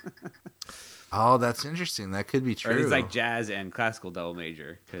 Oh, that's interesting. That could be true. Or it's like jazz and classical double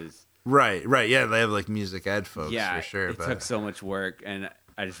major. Cause, right. Yeah, they have like music ed folks yeah, for sure. It took so much work. And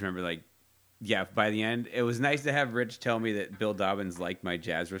I just remember like, yeah, by the end, it was nice to have Rich tell me that Bill Dobbins liked my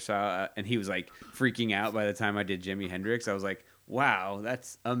jazz recital. And he was like freaking out by the time I did Jimi Hendrix. I was like, wow,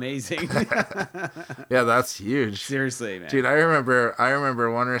 that's amazing. Yeah, that's huge. Seriously, man. Dude, I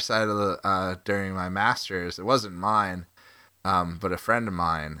remember one recital during my master's. It wasn't mine, but a friend of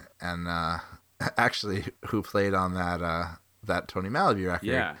mine, and actually who played on that Tony Malaby record.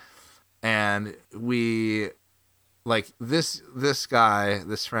 Yeah. And we, like, this guy,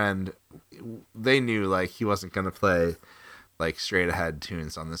 this friend, they knew like he wasn't gonna play like straight ahead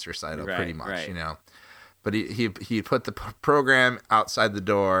tunes on this recital, pretty much, you know. But he put the program outside the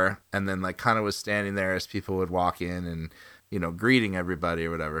door, and then like kind of was standing there as people would walk in and, you know, greeting everybody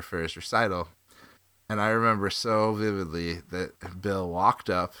or whatever for his recital. And I remember so vividly that Bill walked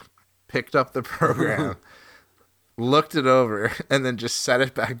up, picked up the program, looked it over, and then just set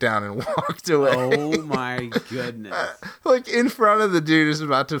it back down and walked away. Oh my goodness. Like in front of the dude who's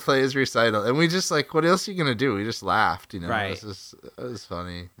about to play his recital. And we just like, what else are you going to do? We just laughed, you know. Right. It was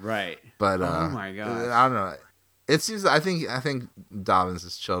funny. Right. But oh my god. I don't know. It seems I think Dobbins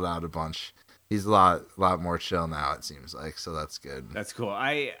has chilled out a bunch. He's a lot more chill now, it seems like, so that's good. That's cool.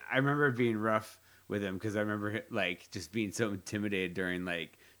 I remember it being rough with him because I remember like just being so intimidated during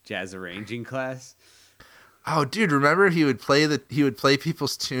like jazz arranging class. Oh, dude, remember he would play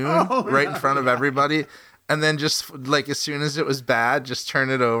people's tune right in front of everybody, and then just like as soon as it was bad, just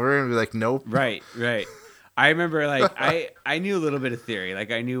turn it over and be like, nope. Right. I remember like I knew a little bit of theory,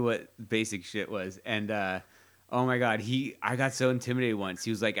 like I knew what basic shit was, and oh my god, I got so intimidated once.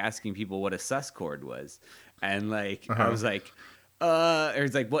 He was like asking people what a sus chord was, and like I was like, or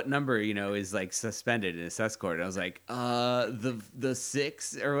it's like what number, you know, is like suspended in a sus chord. And I was like, the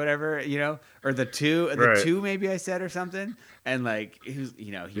 6 or whatever, you know, or the 2, the 2 maybe I said or something. And like he was,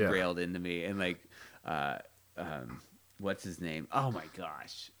 you know, he railed into me and like, what's his name? Oh my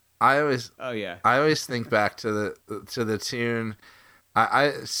gosh. I always think back to the tune.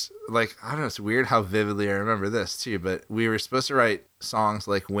 I like, I don't know, it's weird how vividly I remember this too, but we were supposed to write songs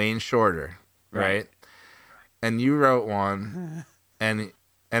like Wayne Shorter, right? And you wrote one, and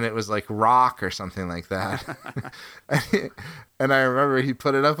it was like rock or something like that. And I remember he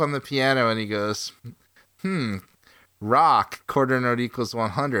put it up on the piano and he goes, rock, quarter note equals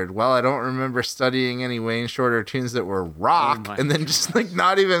 100. Well, I don't remember studying any Wayne Shorter tunes that were rock, and then just like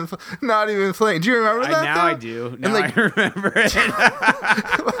not even playing. Do you remember that? Now I do. Now I remember it.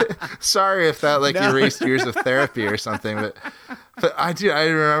 Sorry if that like erased years of therapy or something, but I do. I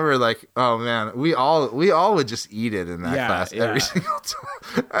remember like, oh man, we all would just eat it in that class every single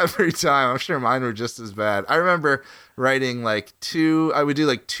time. Every time. I'm sure mine were just as bad. I remember writing like I would do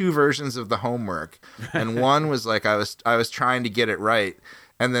like 2 versions of the homework, and one was like I was trying to get it right,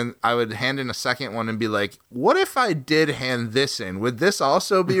 and then I would hand in a second one and be like, what if I did hand this in? Would this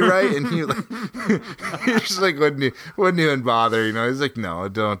also be right? And he like he just like wouldn't even bother, you know. He's like, no,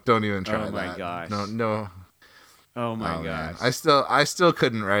 don't even try that. Oh my gosh. No. Oh my gosh. Man. I still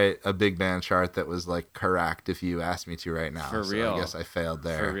couldn't write a big band chart that was like correct if you asked me to right now. For real. I guess I failed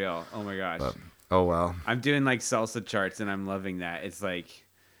there. For real. Oh my gosh. But, oh well. I'm doing like salsa charts and I'm loving that. It's like,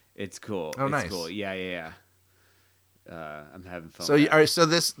 it's cool. Oh, it's nice. Cool. Yeah. I'm having fun. So with you that. so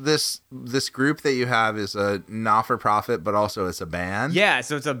this group that you have is a not for profit, but also it's a band. Yeah,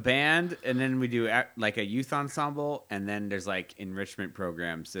 so it's a band, and then we do like a youth ensemble, and then there's like enrichment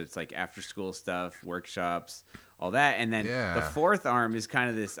programs. So it's like after school stuff, workshops, all that, and then Yeah. the fourth arm is kind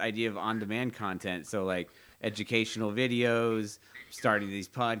of this idea of on-demand content. So like educational videos, starting these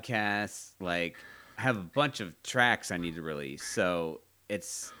podcasts. Like I have a bunch of tracks I need to release, so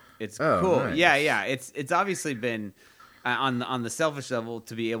it's Oh, cool. nice. Yeah. It's obviously been. On the selfish level,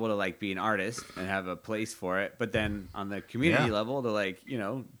 to be able to like be an artist and have a place for it, but then on the community Yeah. level, to like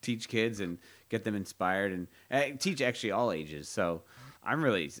teach kids and get them inspired and teach actually all ages. So I'm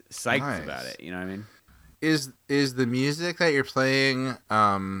really psyched Nice. about it. You know what I mean? Is the music that you're playing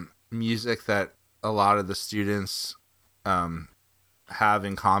music that a lot of the students have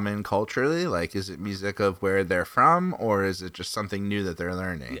in common culturally? Like, is it music of where they're from, or is it just something new that they're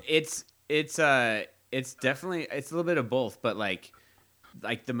learning? It's definitely it's a little bit of both, but like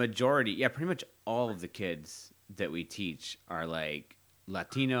the majority, yeah, pretty much all of the kids that we teach are like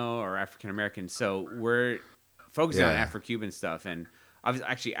Latino or African American. So we're focusing on Yeah. Afro-Cuban stuff and obviously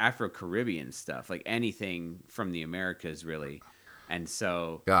actually Afro-Caribbean stuff, like anything from the Americas really. And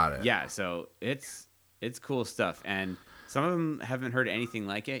so Got it. yeah, so it's cool stuff, and some of them haven't heard anything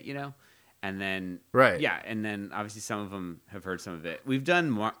like it, and then Right. yeah, and then obviously some of them have heard some of it. We've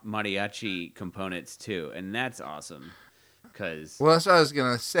done mariachi components too, and that's awesome because Well, that's what I was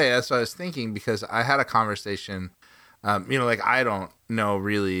gonna say. That's what I was thinking, because I had a conversation. Like, I don't know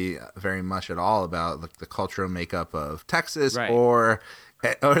really very much at all about like the cultural makeup of Texas Right. or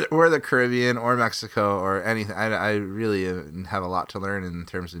the Caribbean or Mexico or anything. I really have a lot to learn in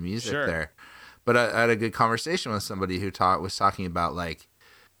terms of music Sure. there. But I had a good conversation with somebody who was talking about, like,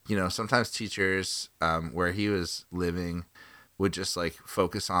 sometimes teachers where he was living would just like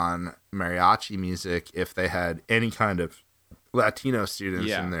focus on mariachi music if they had any kind of Latino students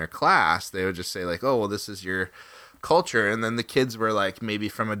Yeah. in their class. They would just say like, "Oh, well, this is your culture," and then the kids were like maybe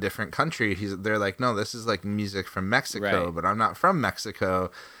from a different country. They're like, "No, this is like music from Mexico," Right. but I'm not from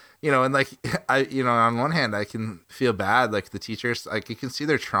Mexico. And like on one hand, I can feel bad. Like the teachers, like you can see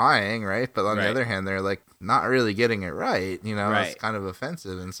they're trying, right? But on the Right. other hand, they're like not really getting it right. Right. It's kind of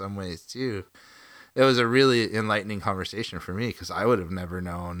offensive in some ways too. It was a really enlightening conversation for me, because I would have never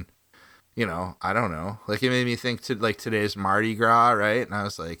known. I don't know. Like, it made me think to like today's Mardi Gras, right? And I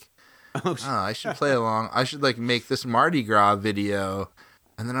was like, oh, I should play along. I should like make this Mardi Gras video.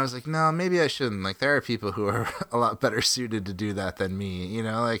 And then I was like, no, maybe I shouldn't. Like, there are people who are a lot better suited to do that than me.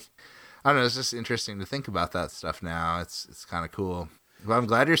 Like, I don't know. It's just interesting to think about that stuff now. It's kind of cool. But I'm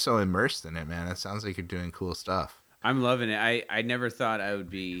glad you're so immersed in it, man. It sounds like you're doing cool stuff. I'm loving it. I never thought I would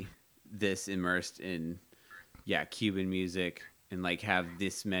be this immersed in Cuban music and like have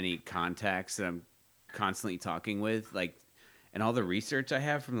this many contacts that I'm constantly talking with, like, and all the research I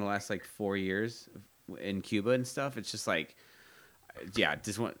have from the last like 4 years in Cuba and stuff. It's just like,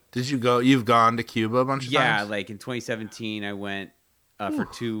 just want. Did you go? You've gone to Cuba a bunch of times? Like in 2017, I went for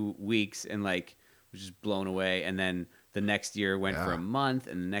 2 weeks and like was just blown away. And then the next year went for a month,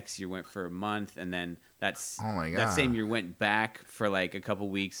 and the next year went for a month, and then Oh my God. that same year went back for like a couple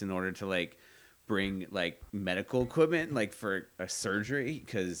weeks in order to like bring like medical equipment like for a surgery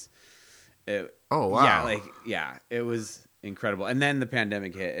because Oh wow. it was incredible. And then the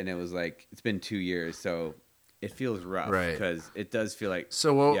pandemic hit, and it was like it's been 2 years, so it feels rough Right. because it does feel like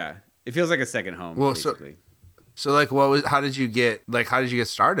it feels like a second home. Well, basically. So like, how did you get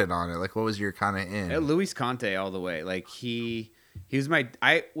started on it? Like, what was your kind of in? Luis Conte all the way. Like he was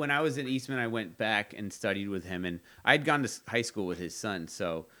when I was in Eastman, I went back and studied with him, and I had gone to high school with his son.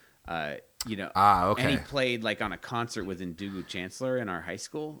 So, okay. And he played like on a concert with Ndugu Chancellor in our high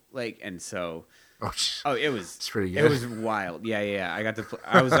school. Like, and so, it was, it's pretty good. It was wild. Yeah. I got to,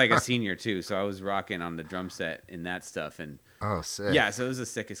 I was like a senior too. So I was rocking on the drum set in that stuff. And sick. yeah, so it was the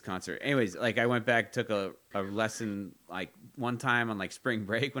sickest concert. Anyways, like I went back, took a lesson like one time on like spring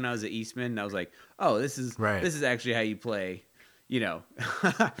break when I was at Eastman, and I was like, oh, this is actually how you play, Yeah,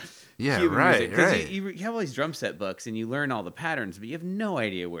 Cuban right, music. Because right. you have all these drum set books and you learn all the patterns, but you have no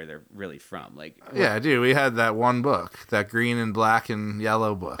idea where they're really from. Like, Yeah, dude, we had that one book, that green and black and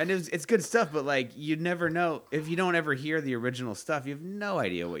yellow book. and it's good stuff, but like you never know if you don't ever hear the original stuff. You have no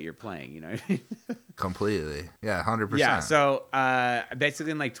idea what you're playing. You know what I mean? Completely. Yeah, 100%. Yeah. So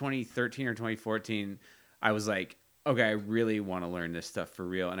basically in like 2013 or 2014, I was like, okay, I really want to learn this stuff for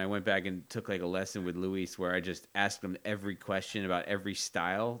real. And I went back and took like a lesson with Luis where I just asked him every question about every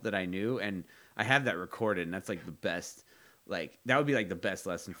style that I knew. And I have that recorded, and that's like the best, like that would be like the best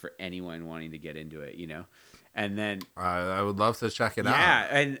lesson for anyone wanting to get into it, And then I would love to check it out.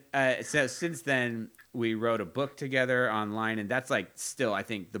 yeah, and so since then we wrote a book together online, and that's like still I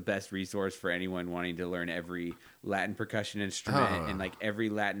think the best resource for anyone wanting to learn every Latin percussion instrument and like every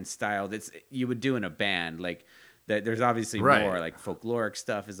Latin style that's you would do in a band. Like that, there's obviously more like folkloric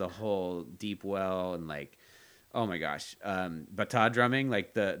stuff is a whole deep well, and like oh my gosh, bata drumming,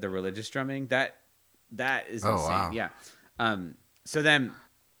 like the religious drumming that is insane. Wow. Yeah. So then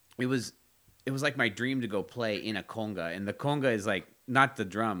it was like my dream to go play in a conga, and the conga is like not the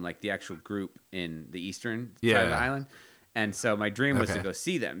drum, like the actual group in the eastern side of the island. And so my dream was to go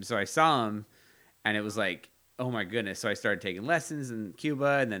see them. So I saw them, and it was like, oh my goodness. So I started taking lessons in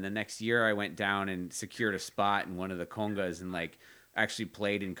Cuba, and then the next year I went down and secured a spot in one of the congas and like actually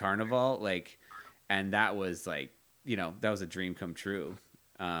played in Carnival, like, and that was like, you know, that was a dream come true.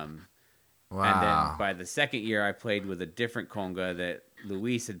 Wow. And then by the second year, I played with a different conga that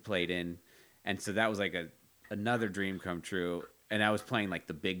Luis had played in. And so that was like another dream come true. And I was playing like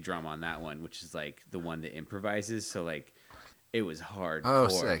the big drum on that one, which is like the one that improvises. So like it was hard. Oh,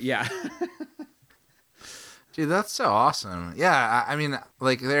 sick. Yeah. Dude, that's so awesome. Yeah, I mean,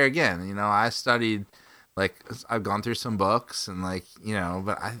 like there again, you know, I studied, like I've gone through some books and like, you know,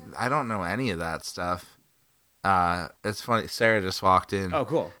 but I don't know any of that stuff. It's funny. Sarah just walked in. Oh,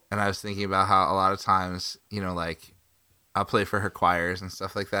 cool. And I was thinking about how a lot of times, you know, like I'll play for her choirs and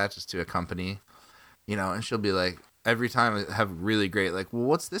stuff like that just to accompany, you know, and she'll be like, every time I have really great, like, well,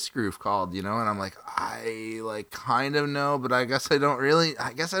 what's this groove called, you know? And I'm like, I like kind of know, but I guess I don't really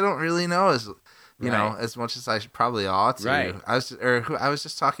know as, you know, as much as I probably ought to. Right. I was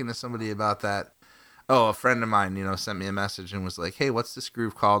just talking to somebody about that. Oh, a friend of mine, you know, sent me a message and was like, hey, what's this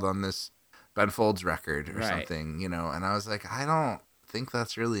groove called on this Ben Folds record or something, you know? And I was like, I don't think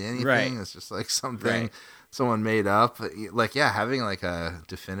that's really anything. Right. It's just like something someone made up. Like, yeah, having like a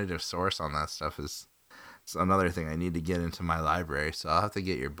definitive source on that stuff is another thing I need to get into my library. So I'll have to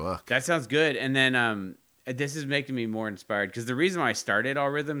get your book. That sounds good. And then this is making me more inspired because the reason why I started All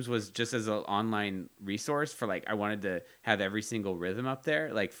Rhythms was just as an online resource for like I wanted to have every single rhythm up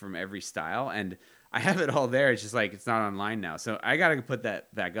there, like from every style. And I have it all there. It's just like it's not online now. So I got to put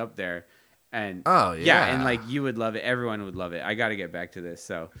that back up there. And and like you would love it. Everyone would love it. I got to get back to this.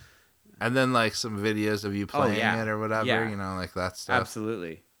 So, and then like some videos of you playing it or whatever, you know, like that stuff.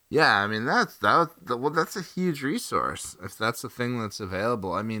 Absolutely. Yeah, I mean that's a huge resource if that's the thing that's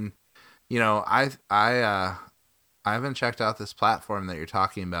available. I mean, you know, I haven't checked out this platform that you're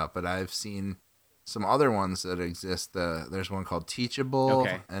talking about, but I've seen some other ones that exist. There's one called Teachable,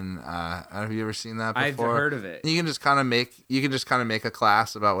 and have you ever seen that before? I've heard of it. You can just kind of make a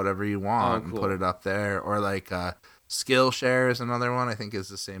class about whatever you want and put it up there, or like Skillshare is another one. I think is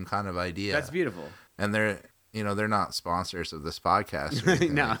the same kind of idea. That's beautiful. And they're not sponsors of this podcast or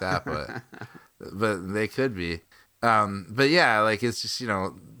anything like that, but they could be. But yeah, like it's just, you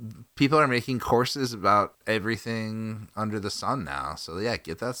know, people are making courses about everything under the sun now. So yeah,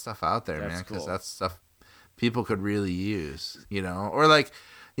 get that stuff out there, man, because that's stuff people could really use, you know. Or like,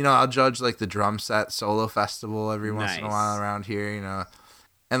 you know, I'll judge like the drum set solo festival every once in a while around here, you know.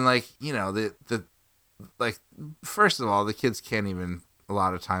 And like, you know, the like first of all, the kids can't even a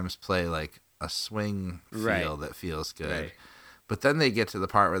lot of times play like a swing feel that feels good. But then they get to the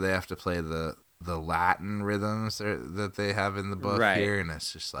part where they have to play the Latin rhythms that they have in the book here, and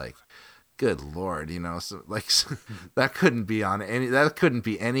it's just like, good Lord, you know, so like that couldn't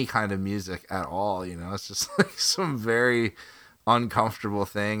be any kind of music at all, you know. It's just like some very uncomfortable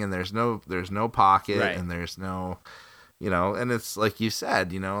thing, and there's no pocket, and there's no, you know, and it's like you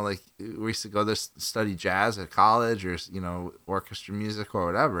said, you know, like we used to go to study jazz at college or, you know, orchestra music or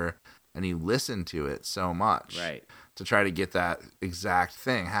whatever, and you listen to it so much to try to get that exact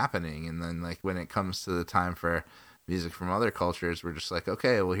thing happening. And then like when it comes to the time for music from other cultures, we're just like,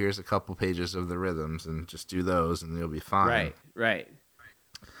 okay, well, here's a couple pages of the rhythms and just do those and you'll be fine. Right.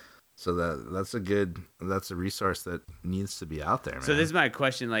 So that's a resource that needs to be out there, man. So this is my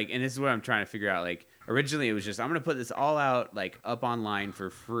question, like, and this is what I'm trying to figure out. Like, originally it was just, I'm going to put this all out, like, up online for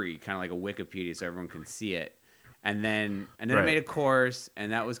free, kind of like a Wikipedia so everyone can see it. And then I made a course,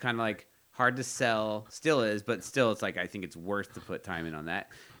 and that was kind of like hard to sell, still is, but still it's like I think it's worth to put time in on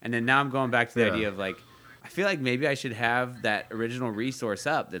that. And then now I'm going back to the idea of like, I feel like maybe I should have that original resource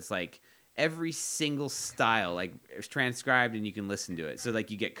up that's like every single style, like it's transcribed and you can listen to it. So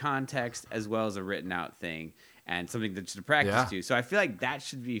like you get context as well as a written out thing and something to practice to. So I feel like that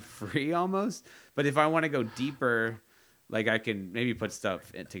should be free almost. But if I want to go deeper, like I can maybe put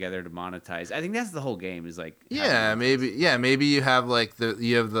stuff together to monetize. I think that's the whole game is like maybe you have like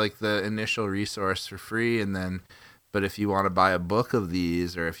the initial resource for free, and then but if you want to buy a book of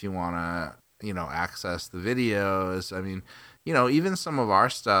these, or if you want to access the videos. I mean, even some of our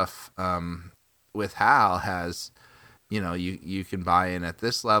stuff with Hal has, you can buy in at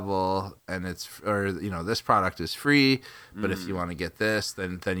this level, and this product is free, but if you want to get this,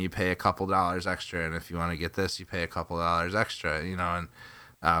 then you pay a couple dollars extra, and if you want to get this, you pay a couple dollars extra, and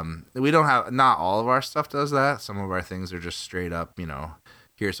we don't have, not all of our stuff does that. Some of our things are just straight up,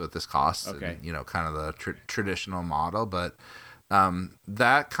 here's what this costs, okay. and, kind of the traditional model, but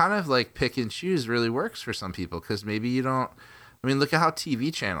that kind of like pick and choose really works for some people, because maybe you don't. I mean, look at how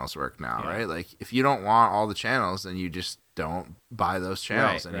TV channels work now, right? Like, if you don't want all the channels, then you just don't buy those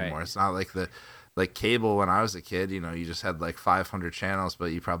channels anymore. Right. It's not like cable when I was a kid, you just had like 500 channels, but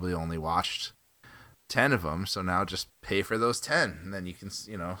you probably only watched 10 of them. So now just pay for those 10, and then you can,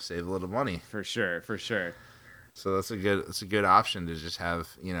 save a little money. For sure. So that's a good option to just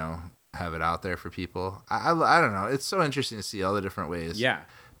have it out there for people. I don't know. It's so interesting to see all the different ways. Yeah.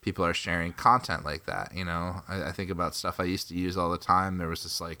 People are sharing content like that. I think about stuff I used to use all the time. There was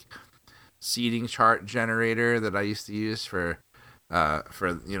this like seating chart generator that I used to use for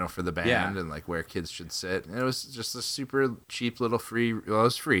the band and like where kids should sit. And it was just a super cheap little free. Well, it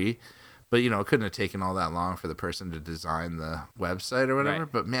was free, but it couldn't have taken all that long for the person to design the website or whatever.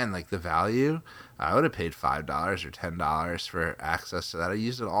 Right. But man, like the value, I would have paid $5 or $10 for access to that. I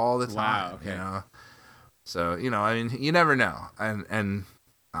used it all the time. Wow, okay. So I mean, you never know, and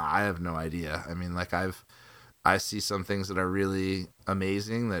I have no idea. I mean, like I see some things that are really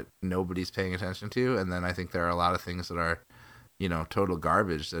amazing that nobody's paying attention to, and then I think there are a lot of things that are, total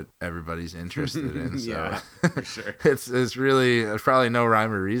garbage that everybody's interested in. So yeah, for sure. it's really, there's probably no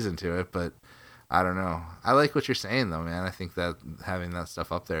rhyme or reason to it, but I don't know. I like what you're saying though, man. I think that having that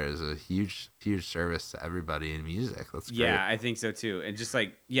stuff up there is a huge, huge service to everybody in music. That's great. Yeah, I think so too. And just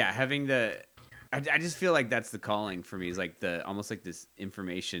like, having I just feel like that's the calling for me, is like almost like this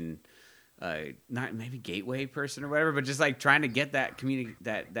information, not maybe gateway person or whatever, but just like trying to get that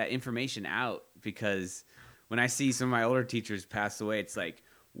that information out, because when I see some of my older teachers pass away, it's like,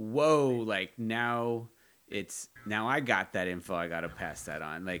 whoa, like now I got that info. I got to pass that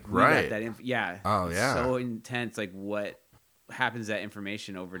on. Like, we got that info. Yeah. Oh yeah. So intense. Like what happens to that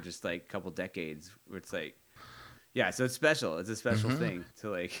information over just like a couple decades, where it's like, so it's special. It's a special thing to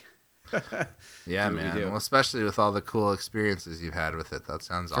like, yeah, man. Well, especially with all the cool experiences you've had with it. That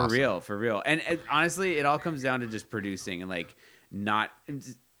sounds awesome. For real. And honestly, it all comes down to just producing and like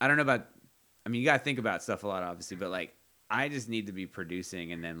I don't know about, I mean, you got to think about stuff a lot, obviously, but like I just need to be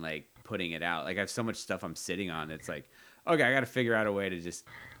producing and then like putting it out. Like I have so much stuff I'm sitting on. It's like, okay, I got to figure out a way to just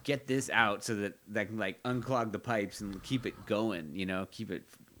get this out so that can like unclog the pipes and keep it going, keep it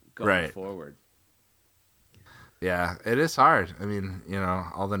going forward. Yeah, it is hard. I mean,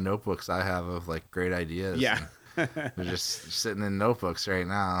 all the notebooks I have of like great ideas. Yeah. They're just sitting in notebooks right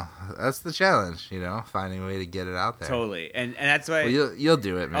now. That's the challenge, finding a way to get it out there. Totally. And that's why you'll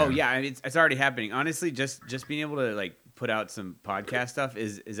do it, man. Oh yeah, I mean, it's already happening. Honestly, just being able to like put out some podcast stuff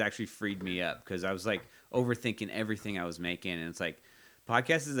is actually freed me up, because I was like overthinking everything I was making, and it's like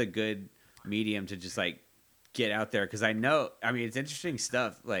podcast is a good medium to just like get out there, because I know, I mean, it's interesting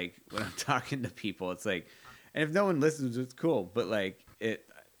stuff. Like when I'm talking to people, it's like, and if no one listens, it's cool. But like it's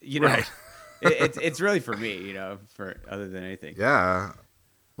really for me, for other than anything. Yeah.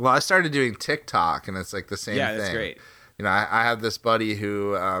 Well, I started doing TikTok, and it's like the same thing. Yeah, that's great. I have this buddy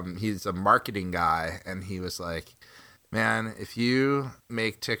who he's a marketing guy, and he was like, "Man, if you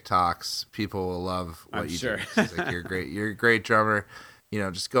make TikToks, people will love what you do." He's like, "You're great. You're a great drummer.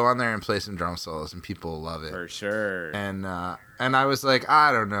 Just go on there and play some drum solos, and people will love it." For sure. And I was like,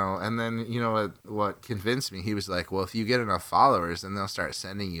 I don't know. And then what convinced me? He was like, "Well, if you get enough followers, then they'll start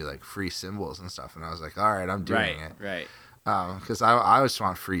sending you like free cymbals and stuff." And I was like, "All right, I'm doing it." Right. Because I just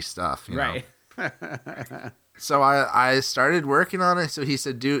want free stuff. Right. So I started working on it. So he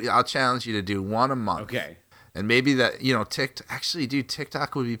said, I'll challenge you to do one a month. Okay. And maybe that,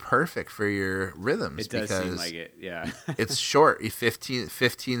 TikTok would be perfect for your rhythms. It does seem like it, yeah. It's short, a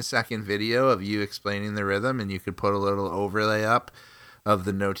 15-second video of you explaining the rhythm, and you could put a little overlay up of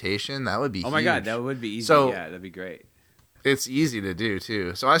the notation. That would be huge. My God, that would be easy. So, yeah, that'd be great. It's easy to do,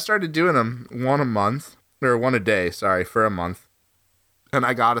 too. So I started doing them one a day, for a month. And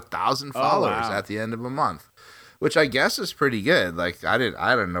I got 1,000 followers at the end of a month, which I guess is pretty good. Like I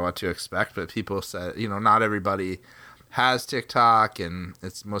didn't know what to expect, but people said, not everybody has TikTok, and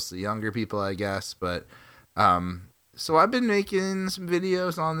it's mostly younger people, I guess. But so I've been making some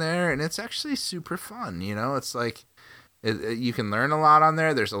videos on there, and it's actually super fun. It's like you can learn a lot on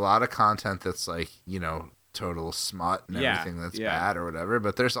there. There's a lot of content that's like total smut and everything that's bad or whatever.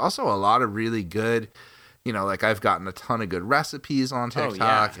 But there's also a lot of really good. Like I've gotten a ton of good recipes on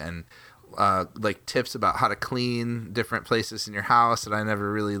TikTok, and like tips about how to clean different places in your house that I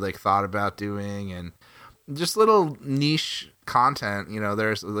never really like thought about doing, and just little niche content.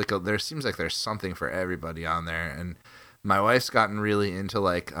 There's there seems like there's something for everybody on there. And my wife's gotten really into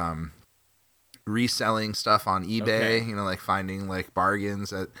like reselling stuff on eBay. Okay. Like finding like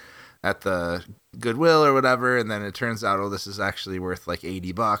bargains at the Goodwill or whatever, and then it turns out, this is actually worth like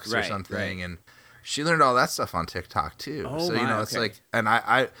 $80 or something. Right. And she learned all that stuff on TikTok too. Oh, so it's okay. like, and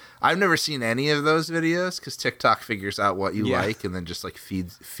I've never seen any of those videos because TikTok figures out what you like and then just like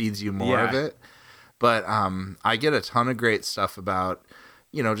feeds you more of it. But I get a ton of great stuff about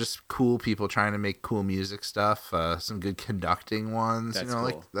just cool people trying to make cool music stuff. Some good conducting ones. That's cool.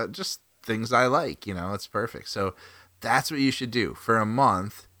 Like that, just things I like. It's perfect. So that's what you should do for a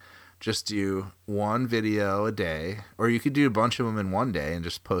month. Just do one video a day, or you could do a bunch of them in one day and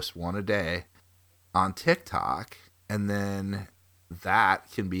just post one a day on TikTok, and then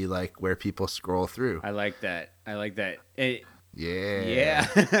that can be like where people scroll through. I like that. Yeah.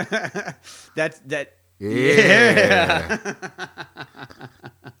 That. Yeah.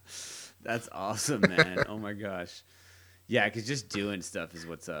 That's awesome, man. Oh my gosh. Yeah, because just doing stuff is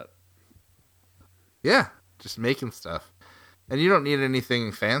what's up. Yeah, just making stuff. And you don't need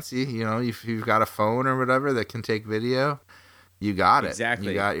anything fancy, if you've got a phone or whatever that can take video, you got it.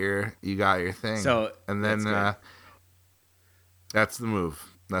 Exactly. You got your thing. So, and then that's the move.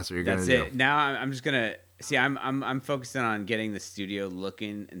 That's what you're going to do. That's it. Now I'm just going to see, I'm focusing on getting the studio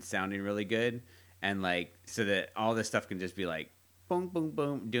looking and sounding really good, and like so that all this stuff can just be like boom boom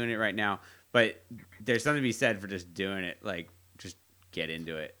boom, doing it right now. But there's something to be said for just doing it, like just get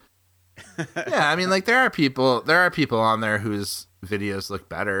into it. Yeah, I mean, like there are people on there whose videos look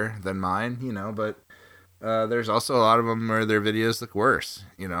better than mine, but there's also a lot of them where their videos look worse,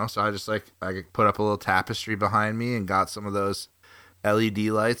 so I could put up a little tapestry behind me and got some of those LED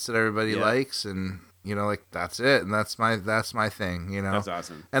lights that everybody likes, and like that's it, and that's my thing. That's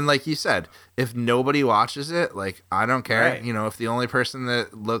awesome. And like you said, if nobody watches it, like I don't care. Right. If the only person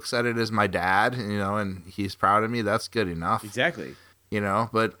that looks at it is my dad, and he's proud of me, that's good enough. Exactly.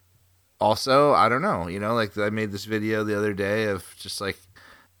 But also, I don't know, like I made this video the other day of just like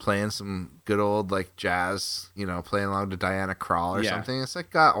playing some good old like jazz, playing along to Diana Krall or something. It's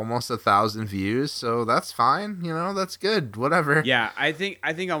like got almost 1,000 views, so that's fine. That's good. Whatever. Yeah, I think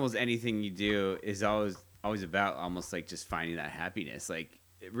almost anything you do is always about almost like just finding that happiness. Like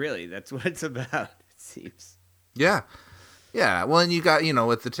really, that's what it's about. It seems. Yeah. Yeah. Well, and you got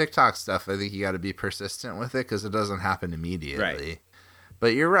with the TikTok stuff, I think you got to be persistent with it because it doesn't happen immediately. Right.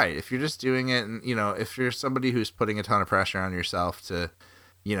 But you're right. If you're just doing it, and if you're somebody who's putting a ton of pressure on yourself to,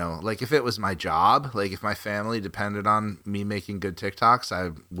 like if it was my job, like if my family depended on me making good TikToks, I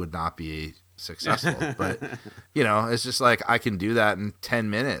would not be successful. But, it's just like I can do that in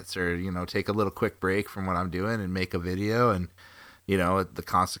 10 minutes or, take a little quick break from what I'm doing and make a video, and, the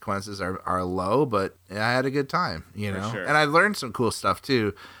consequences are low, but I had a good time, Sure. And I've learned some cool stuff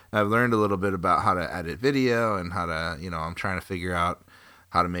too. I've learned a little bit about how to edit video and how to, I'm trying to figure out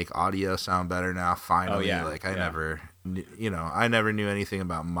how to make audio sound better now. Finally, I never knew anything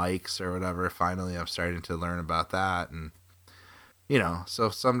about mics or whatever. Finally, I'm starting to learn about that, and so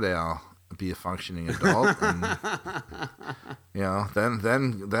someday I'll be a functioning adult, and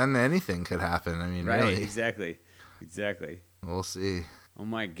then anything could happen. I mean, Right? really, Exactly. We'll see. Oh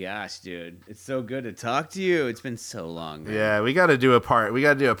my gosh, dude! It's so good to talk to you. It's been so long, man. Yeah, we got to do a part. We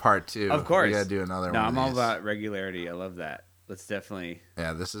got to do a part 2. Of course, we got to do another one. No, I'm all these. about regularity. I love that. Let's definitely.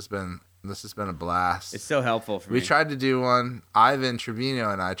 Yeah, this has been a blast. It's so helpful for me. We tried to do one. Ivan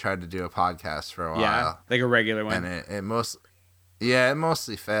Trevino and I tried to do a podcast for a while. Yeah, like a regular one. And it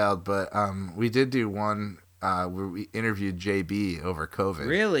mostly failed, but we did do one where we interviewed JB over COVID.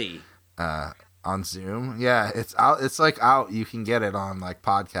 Really? On Zoom. Yeah, it's out. It's like out. You can get it on like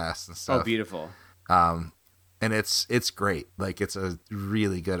podcasts and stuff. Oh, beautiful. And it's great. Like it's a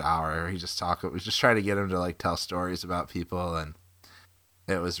really good hour. We just trying to get him to like tell stories about people, and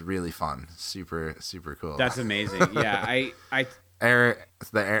it was really fun. Super, super cool. That's amazing. Yeah, I Aaron,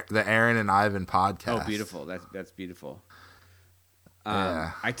 the Aaron and Ivan podcast. Oh, beautiful. That's beautiful.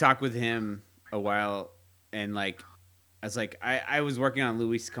 Yeah. I talked with him a while, and like I was like, I was working on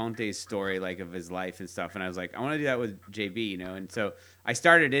Luis Conte's story, like of his life and stuff, and I was like, I want to do that with JB, and so I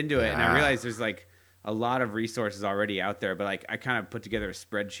started into it, and I realized there's like a lot of resources already out there, but like I kind of put together a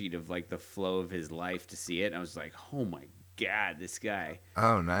spreadsheet of like the flow of his life to see it, and I was like, oh my god, this guy.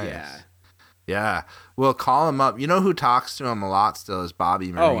 Oh, nice. Yeah. Well, call him up. You know who talks to him a lot still is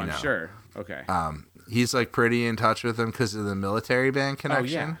Bobby Marino. Oh, I'm sure. Okay. He's like pretty in touch with him because of the military band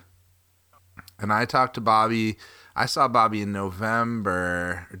connection. Oh, yeah. And I talked to Bobby I saw Bobby in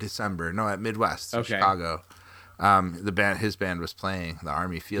November or December. No, at Midwest, in Okay. Chicago. His band was playing, the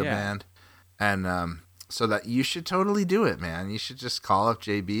Army Field Band, and so that you should totally do it, man. You should just call up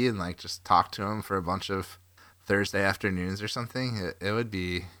JB and like just talk to him for a bunch of Thursday afternoons or something. It would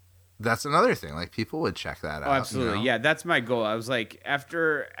be. That's another thing. Like people would check that out. Oh, absolutely. You know? Yeah, that's my goal. I was like,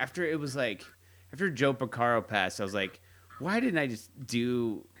 after Joe Porcaro passed, I was like, why didn't I just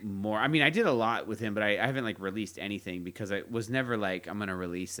do more? I mean, I did a lot with him, but I haven't like released anything because I was never like, I'm gonna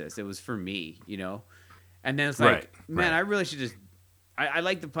release this. It was for me, you know. And then it's like, man, I really should just. I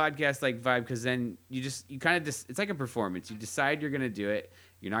like the podcast like vibe because then you kind of just it's like a performance. You decide you're gonna do it.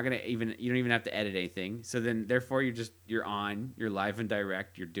 You're not gonna you don't even have to edit anything. So then therefore you're live and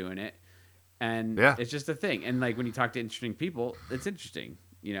direct. You're doing it, and it's just a thing. And like when you talk to interesting people, it's interesting,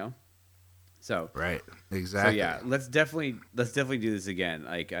 you know. So right, exactly. So yeah, let's definitely do this again.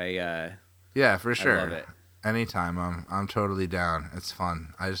 Like yeah, for sure. I love it. Anytime, I'm totally down. It's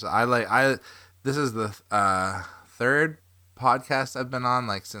fun. This is the third podcast I've been on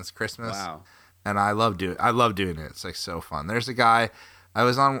like since Christmas. Wow. And I love doing it. It's like so fun. There's a guy I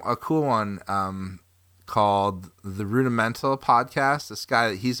was on a cool one called the Rudimental Podcast. This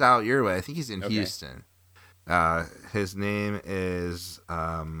guy, he's out your way. I think he's in Houston. His name is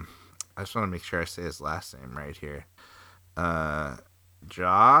I just want to make sure I say his last name right here.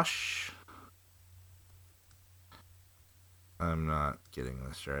 Josh. I'm not getting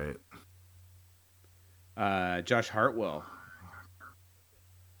this right. Josh Hartwell.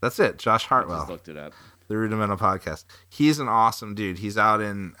 That's it, Josh Hartwell. I just looked it up. The Rudimental Podcast. He's an awesome dude. He's out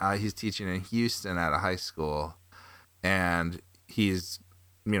in, he's teaching in Houston at a high school, and he's,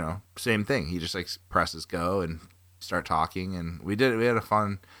 same thing. He just like presses go and start talking, and we had a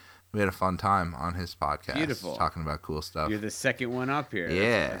fun time on his podcast. Beautiful. Talking about cool stuff. You're the second one up here.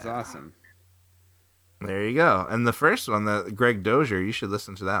 Yeah. That's awesome. There you go. And the first one, the Greg Dozier, you should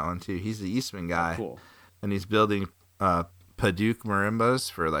listen to that one too. He's the Eastman guy. Oh, cool. And he's building Paduke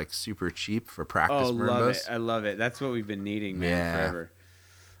marimbas for like super cheap for practice marimbas. I love it. That's what we've been needing, man, forever.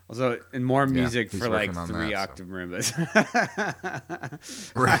 Also, and more music for like 3-octave marimbas.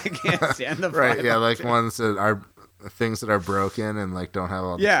 Right. I can't stand the right. Yeah, like ones that are things that are broken and like don't have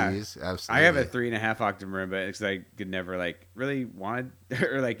all the keys. Absolutely. I have a 3.5-octave marimba because I could never like really wanted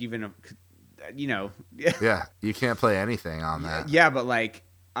or like even Yeah, you can't play anything on that. Yeah, but like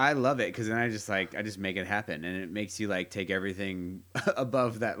I love it because then I just make it happen, and it makes you like take everything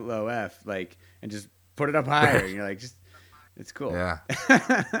above that low F like and just put it up higher. And you're like, just it's cool. Yeah.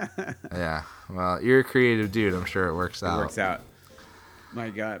 Yeah. Well, you're a creative dude. I'm sure it works out. It works out. My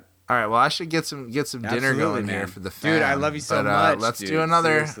God. All right. Well, I should get some dinner going here for the fam. Dude, I love you so much. Let's dude. do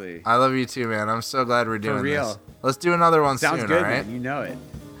another. Seriously. I love you too, man. I'm so glad we're doing for real. this. Let's do another one Sounds soon. good, all right? man. You know it.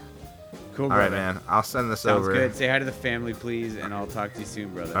 Cool, all brother. right, man. I'll send this Sounds over. good. Say hi to the family, please, and I'll talk to you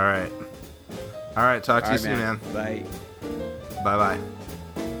soon, brother. All right. All right. Talk to you soon, man. Bye. Bye-bye.